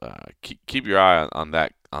 So keep your eye on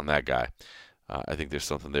that guy. I think there's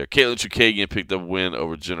something there. Caitlin Chukagian picked up a win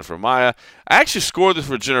over Jennifer Maia. I actually scored this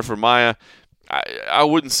for Jennifer Maia. I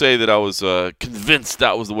wouldn't say that I was convinced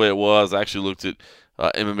that was the way it was. I actually looked at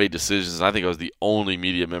MMA decisions, and I think I was the only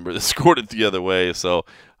media member that scored it the other way. So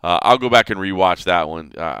I'll go back and rewatch that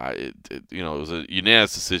one. It was a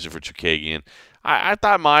unanimous decision for Chukagian. I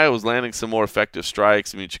thought Maia was landing some more effective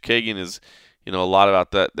strikes. I mean, Chukagian is, a lot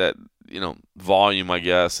about that volume, I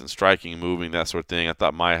guess, and striking and moving, that sort of thing. I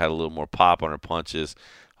thought Maia had a little more pop on her punches.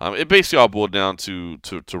 It basically all boiled down to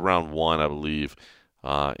round one, I believe,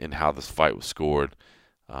 in how this fight was scored,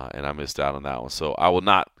 and I missed out on that one. So I will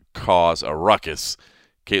not cause a ruckus.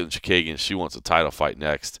 Caitlin Chikagian, she wants a title fight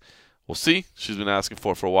next. We'll see. She's been asking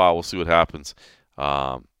for it for a while. We'll see what happens.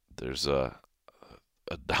 There's a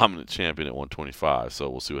dominant champion at 125, so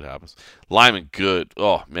we'll see what happens. Lyman Good.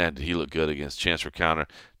 Oh, man, did he look good against Chance for counter.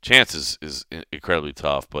 Chance is incredibly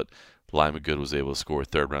tough, but Lyman Good was able to score a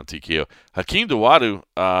third-round TKO. Hakeem Dawodu,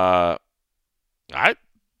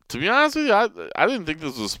 to be honest with you, I didn't think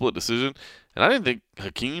this was a split decision, and I didn't think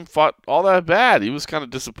Hakeem fought all that bad. He was kind of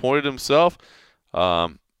disappointed himself. I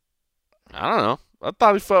don't know. I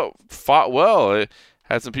thought he fought well. I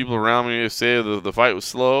had some people around me say the fight was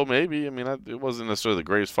slow, maybe. I mean, it wasn't necessarily the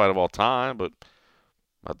greatest fight of all time, but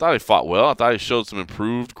I thought he fought well. I thought he showed some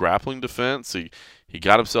improved grappling defense. He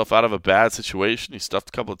got himself out of a bad situation. He stuffed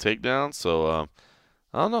a couple of takedowns. So,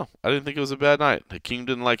 I don't know. I didn't think it was a bad night. Hakeem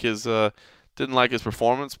didn't like his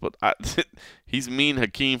performance, but he's mean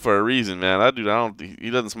Hakeem for a reason, man. That dude, he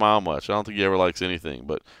doesn't smile much. I don't think he ever likes anything,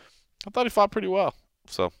 but I thought he fought pretty well.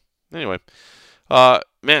 So, anyway,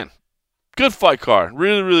 man, good fight card.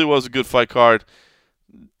 Really, really was a good fight card.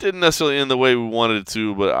 Didn't necessarily end the way we wanted it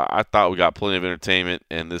to, but I thought we got plenty of entertainment,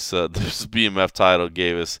 and this BMF title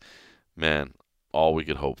gave us, man, all we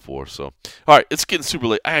could hope for. So, all right, it's getting super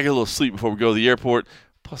late. I gotta get a little sleep before we go to the airport.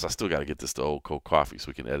 Plus, I still got to get this to Old Cold Coffee so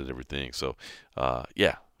we can edit everything. So,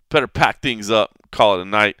 yeah, better pack things up, call it a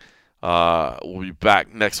night. We'll be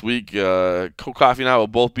back next week. Cold Coffee and I will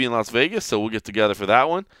both be in Las Vegas, so we'll get together for that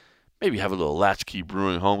one. Maybe have a little Latchkey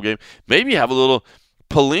Brewing home game. Maybe have a little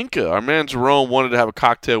Palinka. Our man Jerome wanted to have a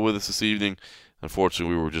cocktail with us this evening.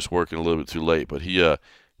 Unfortunately, we were just working a little bit too late, but he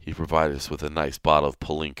provided us with a nice bottle of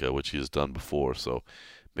Palinka, which he has done before. So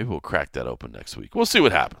maybe we'll crack that open next week. We'll see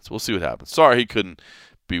what happens. Sorry he couldn't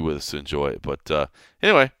be with us to enjoy it. But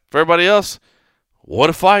anyway, for everybody else, what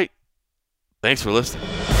a fight. Thanks for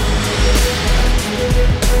listening.